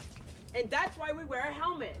 And that's why we wear a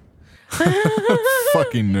helmet.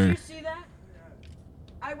 Fucking nerd. Did you see that?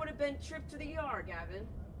 I would have been tripped to the ER, Gavin.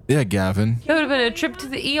 Yeah, Gavin. It would have been a trip to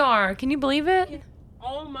the ER. Can you believe it?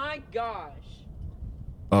 Oh my gosh.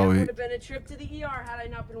 Oh, That he, would have been a trip to the ER had I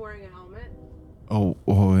not been wearing a helmet. oh,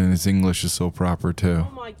 and his English is so proper too.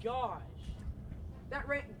 Oh my gosh. That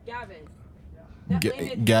Gavin. That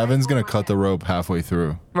landed Gavin's right gonna on my cut the rope halfway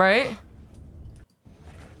through. Right?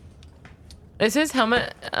 Is his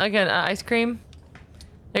helmet again ice cream?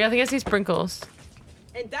 Like I think I see sprinkles.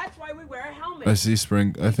 And that's why we wear a helmet. I see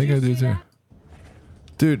spring. I think I do too.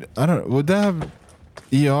 Dude, I don't. Would that have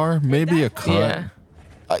ER? Maybe a cut. Yeah.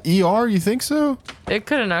 ER? You think so? It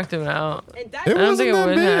could have knocked him out. It I don't wasn't think it that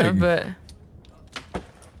would have, big.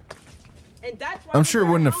 but I'm sure it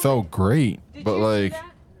wouldn't have felt great, but like,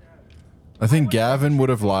 I think Gavin would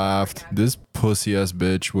have laughed. This pussy ass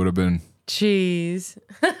bitch would have been. jeez.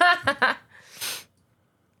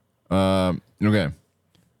 Okay.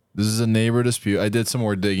 This is a neighbor dispute. I did some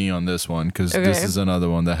more digging on this one because this Okay. is another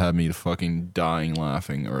one that had me fucking dying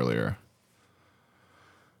laughing earlier.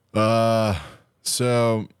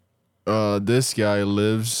 So this guy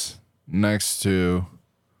lives next to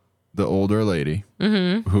the older lady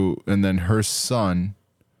who, and then her son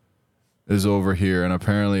is over here, and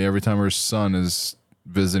apparently every time her son is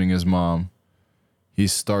visiting his mom, he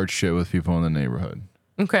starts shit with people in the neighborhood.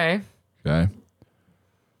 Okay. Okay.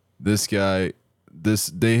 This guy,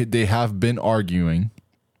 they have been arguing,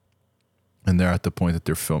 and they're at the point that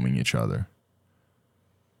they're filming each other.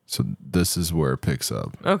 So this is where it picks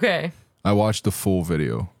up. Okay. I watched the full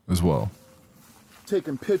video as well.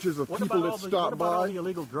 Taking pictures of people that stop What about all by. the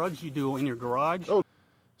illegal drugs you do in your garage?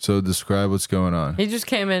 So describe what's going on. He just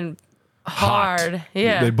came in hard.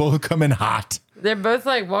 Yeah. They both come in hot, They're both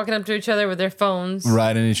like walking up to each other with their phones.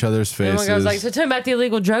 right in each other's And one faces. guy was like, so tell me about the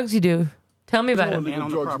illegal drugs you do. Tell me about There's it. a man on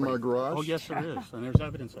the drugs in property. my garage. Oh, yes, there is, and there's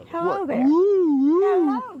evidence of it. Hello there.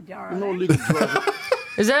 Hello, darling. No legal drugs.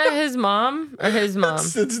 Is that his mom or his mom?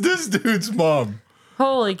 It's this dude's mom.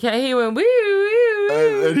 Holy cow. He went, woo, woo,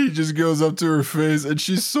 woo. And he just goes up to her face, and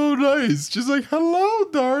she's so nice. She's like, hello,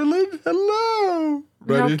 darling. Hello.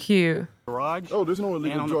 Ready? How cute. Garage. Oh, there's no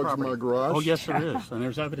illegal and on the drugs in my property. garage. Oh, yes, there is, and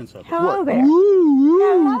there's evidence of it. What? there.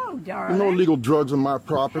 Hello, darling. No illegal drugs on my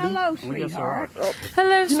property. Hello, Oh, yes, there are.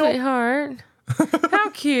 Hello, sweetheart. How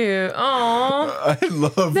cute. Aw. I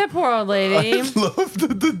love That poor old lady. I love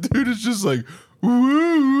that the dude is just like, woo,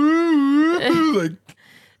 woo, woo. Like,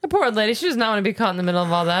 The poor old lady. She does not want to be caught in the middle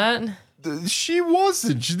of all that. she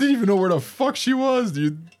wasn't. She didn't even know where the fuck she was,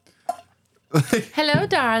 dude. Hello,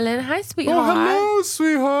 darling. Hi, sweetheart. Oh, hello,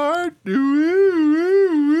 sweetheart. Woo,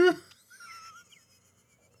 woo, woo.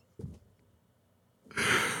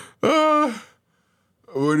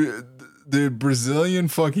 The Brazilian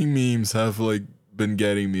fucking memes have like been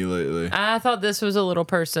getting me lately. I thought this was a little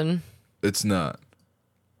person. It's not.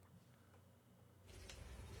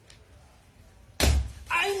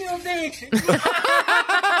 I knew this.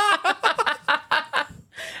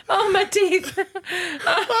 Oh, my teeth.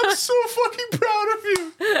 I'm so fucking proud of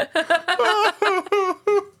you.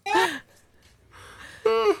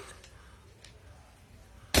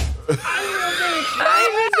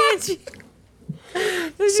 I did you.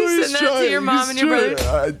 Did you send that to your mom and your brother?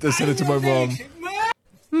 I sent it to my mom.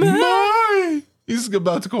 Mom! was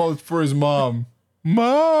about to call for his mom.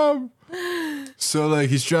 Mom. So like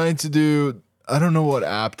he's trying to do. I don't know what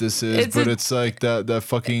app this is, but it's like that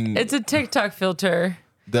fucking. It's a TikTok filter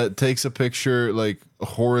that takes a picture like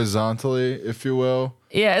horizontally, if you will.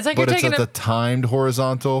 Yeah, it's like but you're it's taking at the timed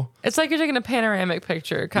horizontal. It's like you're taking a panoramic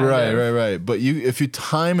picture, kind of. Right. But if you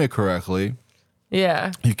time it correctly,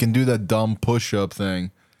 yeah, you can do that dumb push-up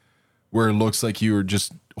thing where it looks like you were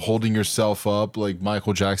just holding yourself up like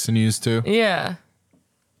Michael Jackson used to. Yeah.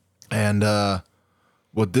 And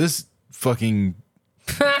what this fucking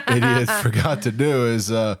idiot forgot to do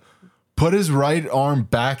is put his right arm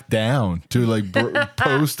back down to like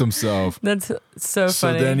post himself. That's so funny.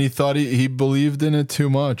 So then he thought he believed in it too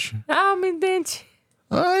much. Ai, meu dente.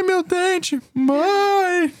 Ai, meu dente.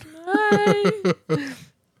 Mine.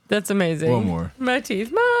 That's amazing. One more. My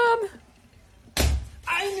teeth. Mom.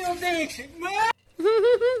 Ai, meu dente. Mom.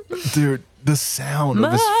 Dude, the sound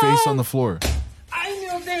of his face on the floor. Ai,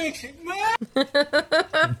 meu dente.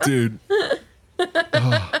 Mom. Dude.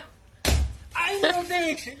 Oh. Ai, meu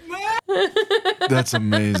dente. Mom. That's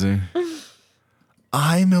amazing.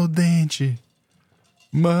 Ai, meu dente.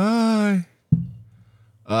 My.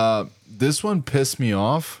 This one pissed me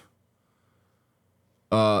off.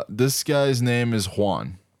 This guy's name is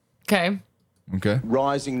Juan. Okay.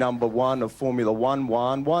 Rising number one of Formula One,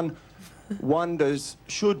 Juan wonders,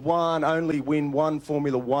 should Juan only win one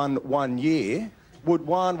Formula One year? Would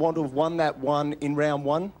Juan want to have won that one in round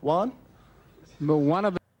one, Juan? But one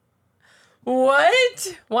of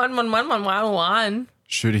What? One.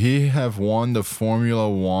 Should he have won the Formula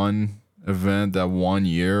One event that 1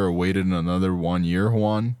 year or waited another 1 year,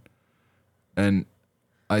 Juan? And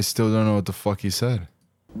I still don't know what the fuck he said.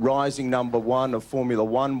 Rising number one of Formula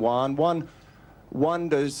One, Juan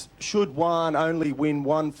wonders, should Juan only win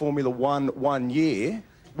one Formula One year?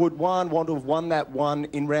 Would Juan want to have won that one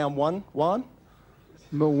in round one, Juan?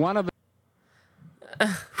 But one of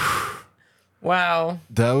Wow.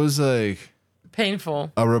 That was like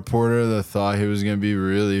Painful. a reporter that thought he was gonna be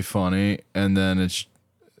really funny, and then it's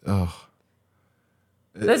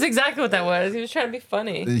That's exactly what that was. He was trying to be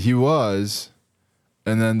funny. he was,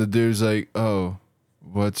 and then the dude's like, "Oh,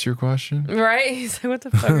 what's your question?" Right? He's like, what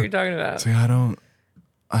the fuck are you talking about? It's like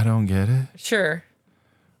I don't get it. Sure.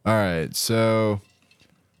 All right, so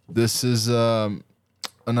this is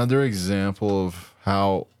another example of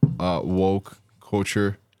how woke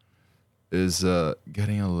culture is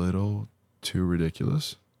getting a little too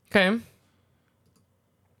ridiculous. Okay.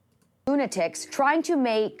 Lunatics trying to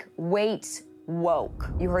make weights woke.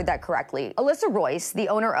 You heard that correctly. Alyssa Royce, the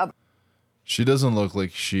owner of... She doesn't look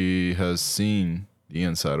like she has seen the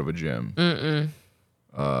inside of a gym.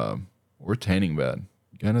 Or tanning bed.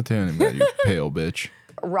 Get a tanning bed, you pale bitch.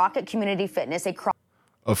 Rocket Community Fitness, a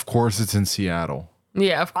Of course it's in Seattle.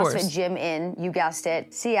 Yeah, of CrossFit course. gym in, you guessed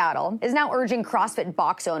it, Seattle, is now urging CrossFit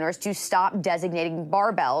box owners to stop designating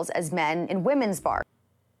barbells as men and women's bars.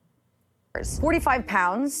 45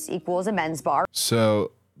 pounds equals a men's bar.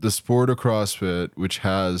 So the sport of CrossFit, which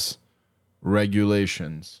has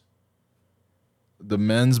regulations, the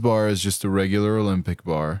men's bar is just a regular Olympic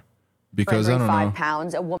bar because For I every don't 5 know.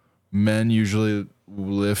 pounds, a woman. Men usually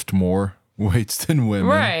lift more weights than women.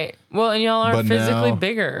 Right. Well, and y'all are But physically now-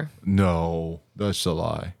 bigger. No, that's a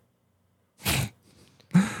lie.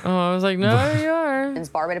 Oh, I was like, no, you are.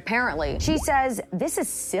 Bar, but apparently she says this is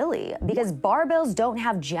silly because barbells don't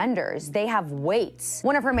have genders, they have weights.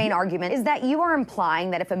 One of her main arguments is that you are implying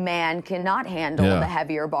that if a man cannot handle Yeah. the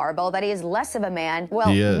heavier barbell, that he is less of a man. Well,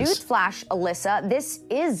 He is. newsflash, Alyssa, this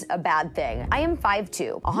is a bad thing. I am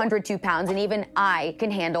 5'2", 102 pounds, and even I can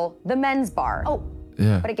handle the men's bar. Oh,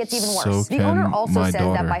 Yeah. but it gets even So worse. The can owner also my says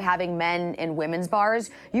daughter. that by having men and women's bars,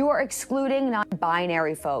 you are excluding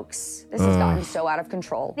non-binary folks. This has gotten so out of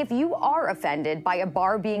control. If you are offended by a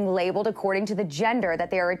bar being labeled according to the gender that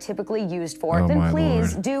they are typically used for, Oh, then my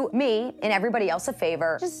please Lord. do me and everybody else a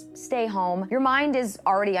favor. Just stay home. Your mind is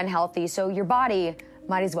already unhealthy, so your body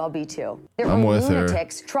might as well be too. There I'm are with her.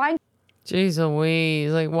 lunatics trying. Jeez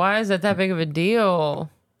Louise. Like, why is that big of a deal?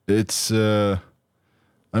 It's I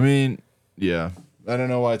mean, yeah. I don't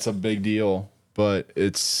know why it's a big deal, but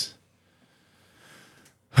it's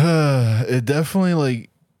it definitely, like,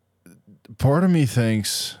 part of me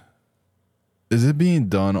thinks, is it being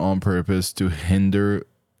done on purpose to hinder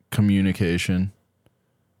communication?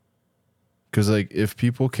 Because, like, if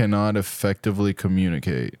people cannot effectively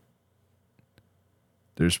communicate,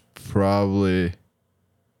 it's probably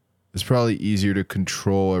easier to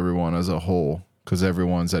control everyone as a whole because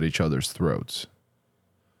everyone's at each other's throats.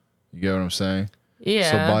 You get what I'm saying?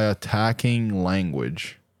 Yeah. So by attacking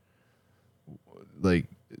language, like,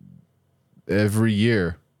 every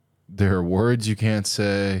year there are words you can't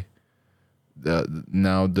say.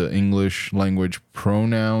 Now the English language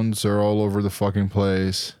pronouns are all over the fucking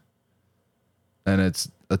place. And it's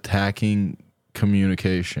attacking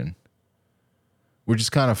communication. Which is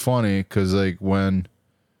kind of funny because, like, when...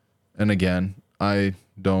 And again, I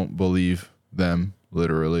don't believe them,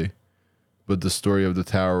 literally. But the story of the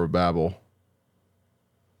Tower of Babel...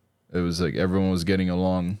 It was like everyone was getting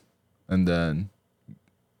along, and then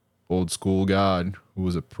old school God, who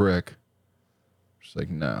was a prick, just like,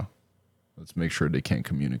 no, let's make sure they can't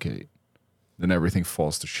communicate. Then everything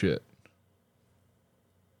falls to shit.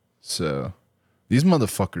 So these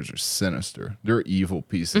motherfuckers are sinister. They're evil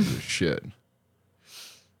pieces of shit.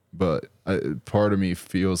 But part of me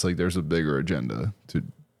feels like there's a bigger agenda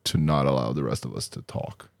to not allow the rest of us to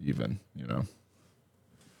talk, even, you know.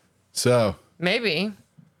 So maybe.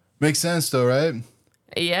 Makes sense though, right?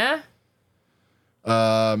 Yeah.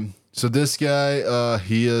 So this guy,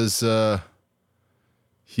 he is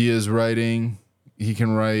writing. He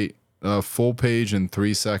can write a full page in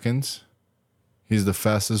 3 seconds. He's the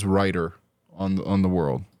fastest writer on the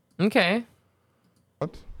world. Okay.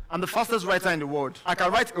 What? I'm the fastest writer in the world. I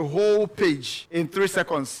can write a whole page in 3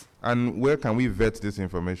 seconds. And where can we vet this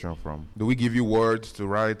information from? Do we give you words to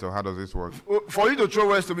write, or how does this work? For you to throw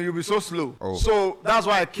words to me, you'll be so slow. Oh. So that's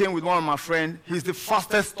why I came with one of my friends. He's the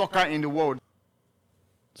fastest talker in the world.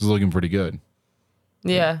 This is looking pretty good.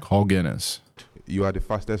 Yeah. Call Guinness. You are the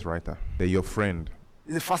fastest writer. They're your friend.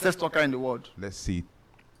 He's the fastest talker in the world. Let's see.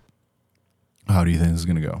 How do you think this is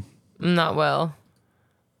gonna go? Not well.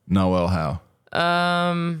 Not well. How?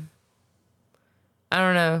 I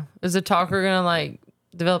don't know. Is the talker gonna like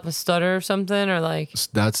develop a stutter or something, or like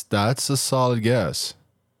That's a solid guess.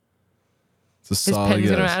 It's a his solid pen's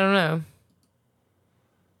guess. gonna? I don't know.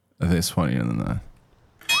 I think it's funnier than that.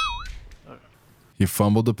 He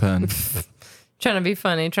fumbled the pen. Trying to be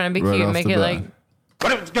funny, trying to be Right cute, off make the it bat.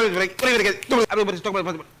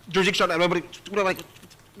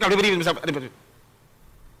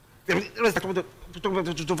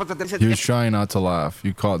 He was trying not to laugh.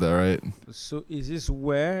 You caught that, right? So is this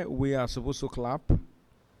where we are supposed to clap?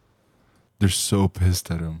 They're so pissed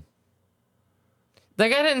at him. That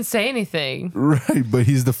guy didn't say anything. Right, but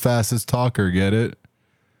he's the fastest talker, get it?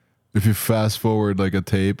 If you fast forward like a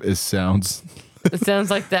tape, it sounds... It sounds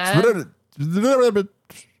like that.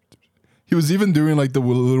 He was even doing like the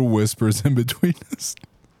little whispers in between us.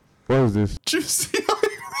 What is this? Juicy.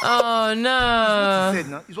 Oh no!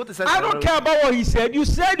 I don't care about what he said. You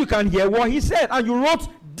said you can hear what he said, and you wrote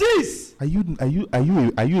this. Are you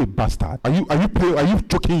a bastard? Are you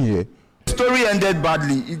joking here? The story ended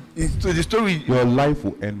badly. The story. Your life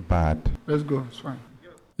will end bad. Let's go. It's fine.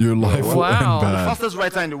 Your life will end I'm the bad. fastest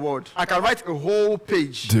writer in the world. I can write a whole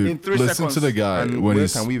page Dude, in 3 listen seconds. to the guy And when where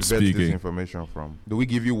he's can we vet this speaking. information from? Do we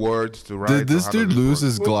give you words to write? Did this or how dude does lose work?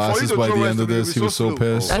 his glasses by the end of this? He was so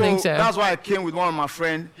pissed. I think so. That's why I came with one of my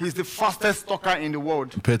friends. He's the fastest talker in the world.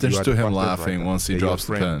 Pay You attention are to the him fastest laughing writer. once he They're your drops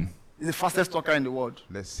the friend. pen. He's the fastest talker in the world.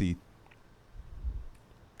 Let's see.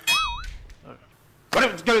 Right.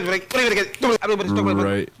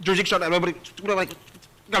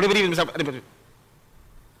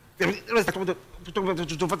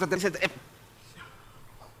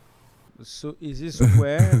 So is this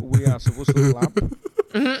where we are supposed to clap?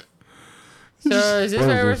 So is this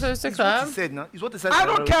where we're supposed to clap? I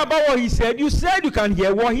don't care about what he said. You said you can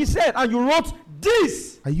hear what he said, and you wrote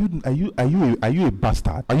this. Are you a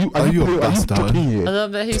bastard? Are you a bastard? joking I here?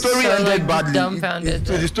 love that he's Story so ended like badly. dumbfounded.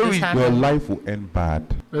 The that story- this Your happened. life will end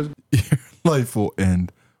bad. Your life will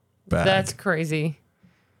end bad. That's crazy.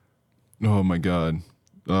 Oh my god.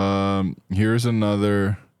 Here's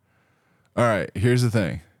another. All right, here's the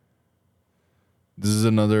thing. This is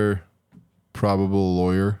another probable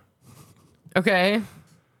lawyer. Okay.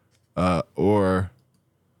 Or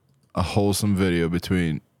a wholesome video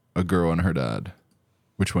between a girl and her dad.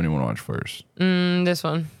 Which one you want to watch first? This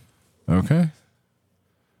one. Okay.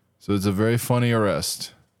 So it's a very funny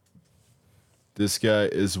arrest. This guy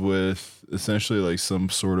is with essentially like some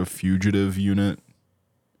sort of fugitive unit.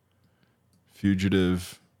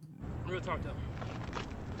 Fugitive. I'm gonna talk to him.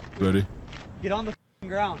 Ready? Get on the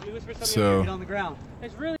ground. So- Get on the ground.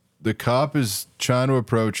 It's really. The cop is trying to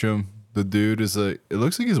approach him. The dude is like, it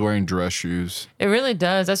looks like he's wearing dress shoes, It really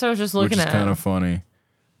does. That's what I was just which looking is at. kind of funny.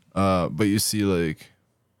 But you see like,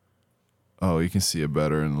 oh, you can see it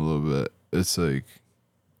better in a little bit. It's like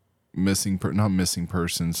not missing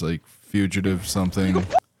persons, like fugitive something.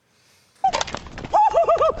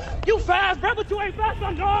 You fast, bro, but you ain't fast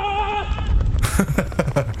enough.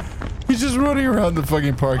 He's just running around the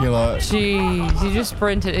fucking parking lot. Jeez, he just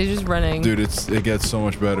sprinted. He's just running. Dude, it gets so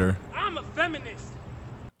much better. I'm a feminist.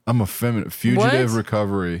 I'm a feminist. Fugitive What?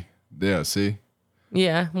 recovery. Yeah, see?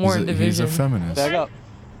 Yeah, more He's division. a feminist. Back up.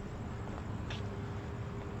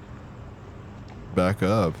 Back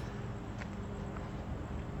up.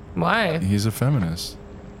 Why? He's a feminist.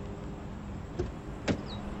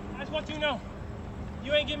 I just want you to know,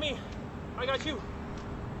 you ain't get me. I got you.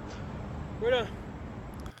 We're done.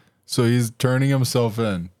 So he's turning himself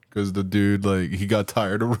in because the dude, like, he got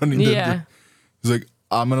tired of running. Yeah. He's like,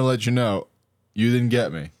 I'm going to let you know, you didn't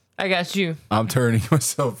get me. I got you. I'm turning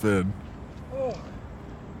myself in. Oh,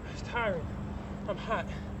 it's tiring. I'm hot.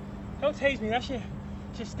 Don't tase me. That shit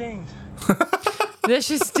just stings. This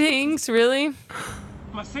just stings, really?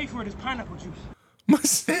 My safe word is pineapple juice. My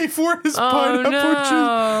safe word is Oh, pineapple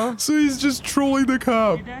no. juice. So he's just trolling the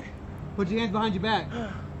cop. Put your hands behind your back.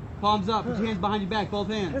 Palms up. Put your hands behind your back. Both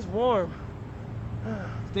hands. It's warm.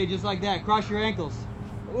 Stay just like that. Cross your ankles.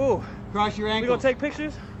 Ooh. Cross your We ankles. gonna take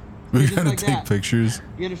pictures? We Just gotta like take that. pictures.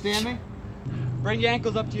 You understand me? Bring your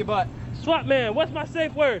ankles up to your butt. Swap man, what's my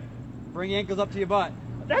safe word? Bring your ankles up to your butt.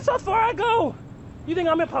 That's how far I go. You think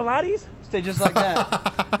I'm in Pilates? Stay just like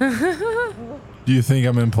that. Do you think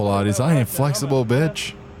I'm in Pilates? I ain't flexible,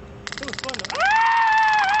 bitch.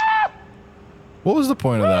 What was the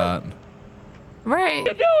point of that? Right.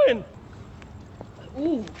 What you doing?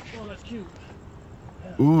 Ooh, oh, that's cute.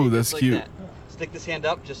 Ooh, that's Just like cute. that. Stick this hand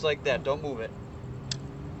up just like that. Don't move it.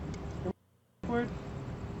 Word.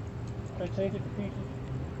 Can I change it to peaches?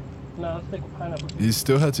 No, let's stick with pineapple. He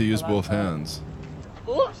still had to use both hands.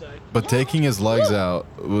 Ooh. But taking his legs out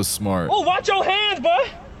was smart. Oh, watch your hands, boy.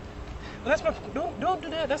 That's my. Don't do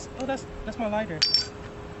that. That's my lighter.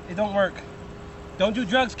 It don't work. Don't do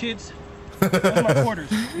drugs, kids. Those are my quarters.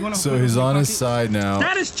 You wanna So put he's those in on your his pocket? side now.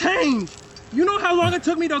 That has changed. You know how long it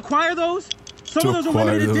took me to acquire those? Some To of those are acquire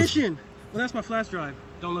limited those. edition. Well, that's my flash drive.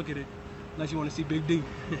 Don't look at it, unless you want to see Big D.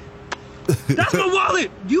 That's my wallet.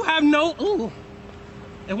 You have no. Ooh.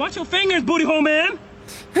 And watch your fingers, booty hole man.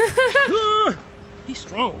 He's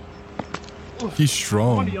strong. He's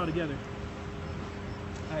strong. One of y'all together.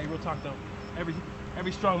 Hey, real talk though.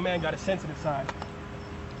 Every strong man got a sensitive side.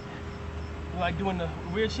 You like doing the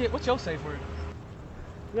weird shit? What's your safe word?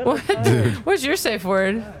 What? What's your safe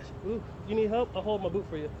word? Ooh, you need help? I'll hold my boot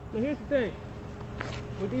for you. Now here's the thing.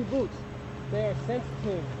 With these boots, they are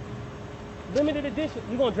sensitive. Limited edition.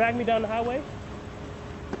 You gonna drag me down the highway?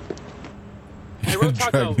 Hey, real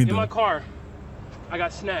talk though. In my car, I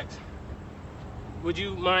got snacks. Would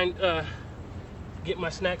you mind get my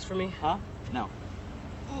snacks for me? Huh? No.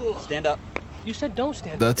 Stand up. You said don't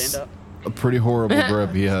stand up. That's a pretty horrible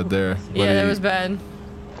grip he had there. Yeah, that was bad.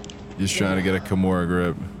 He's trying to get a Kimura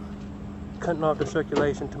grip. Cutting off the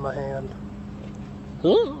circulation to my hand.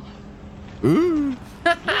 Ooh.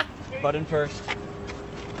 Button first.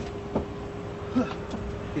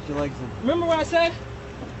 Get your legs in. Remember what I said?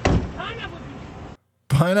 Pineapple juice.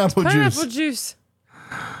 Pineapple juice.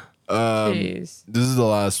 Jeez. This is the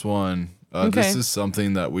last one. This Okay. is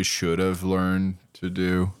something that we should have learned to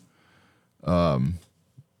do, but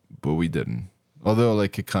we didn't. Although,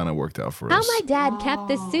 like, it kind of worked out for How us. my dad kept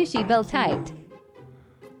this sushi bill tight.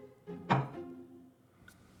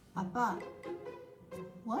 Papa,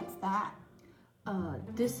 what's that?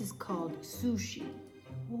 This is called sushi.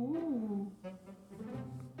 Ooh.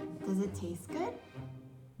 Does it taste good?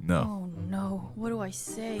 No. Oh no, what do I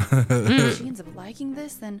say? If she ends up liking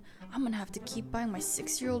this, then I'm gonna have to keep buying my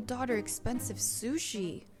 6-year-old daughter expensive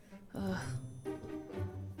sushi. Ugh.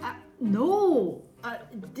 No!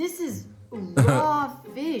 This is raw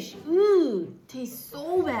fish. Ooh, tastes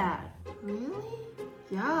so bad. Really?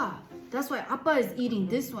 Yeah. That's why Appa is eating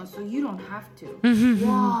this one, so you don't have to.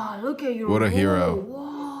 Wow, look at your What a roll. hero.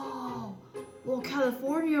 Wow. Whoa,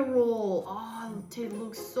 California roll. Oh, it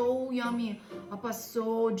looks so yummy. Appa's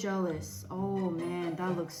so jealous. Oh man,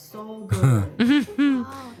 that looks so good.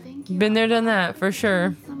 Wow, thank you. Been there, done that, for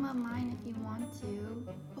sure. Some of mine if you want to.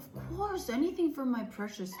 Of course, anything for my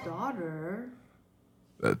precious daughter.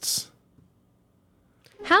 That's.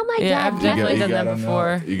 How my Yeah, dad I've kept definitely done that gotta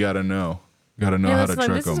before. Know. You gotta know. Gotta know Yeah, how that's to like,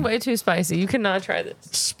 trick this is them. way too spicy. You cannot try this.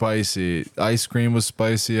 Spicy. Ice cream was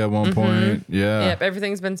spicy at one point. Yeah. Yep,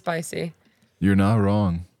 everything's been spicy. You're not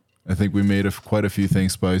wrong. I think we made quite a few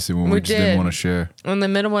things spicy when we just didn't want to share. And the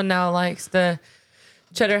middle one now likes the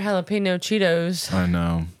cheddar jalapeno Cheetos. I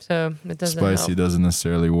know. So it doesn't Spicy help. doesn't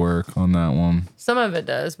necessarily work on that one. Some of it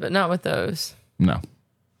does, but not with those. No.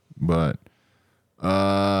 But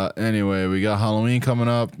anyway, we got Halloween coming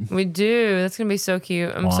up. We do. That's gonna be so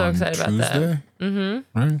cute. I'm so On excited about Tuesday? that.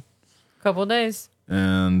 Mm-hmm. Right. Couple days.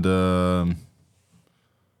 And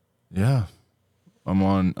yeah. I'm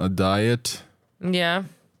on a diet. Yeah.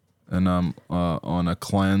 And I'm on a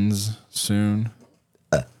cleanse soon.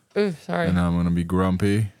 Ooh, sorry. And I'm going to be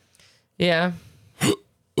grumpy. Yeah.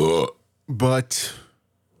 But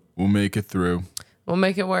we'll make it through. We'll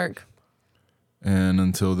make it work. And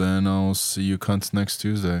until then, I'll see you cunts next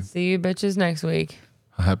Tuesday. See you bitches next week.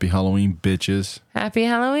 Happy Halloween, bitches. Happy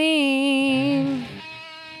Halloween.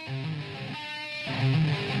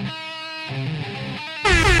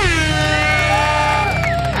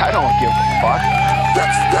 I don't give a fuck.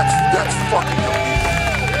 That's fucking illegal.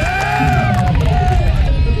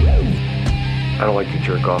 I don't like your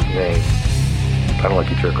jerk off name. I don't like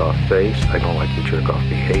your jerk off face. I don't like your jerk off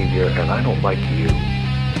behavior. And I don't like you,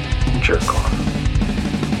 jerk off.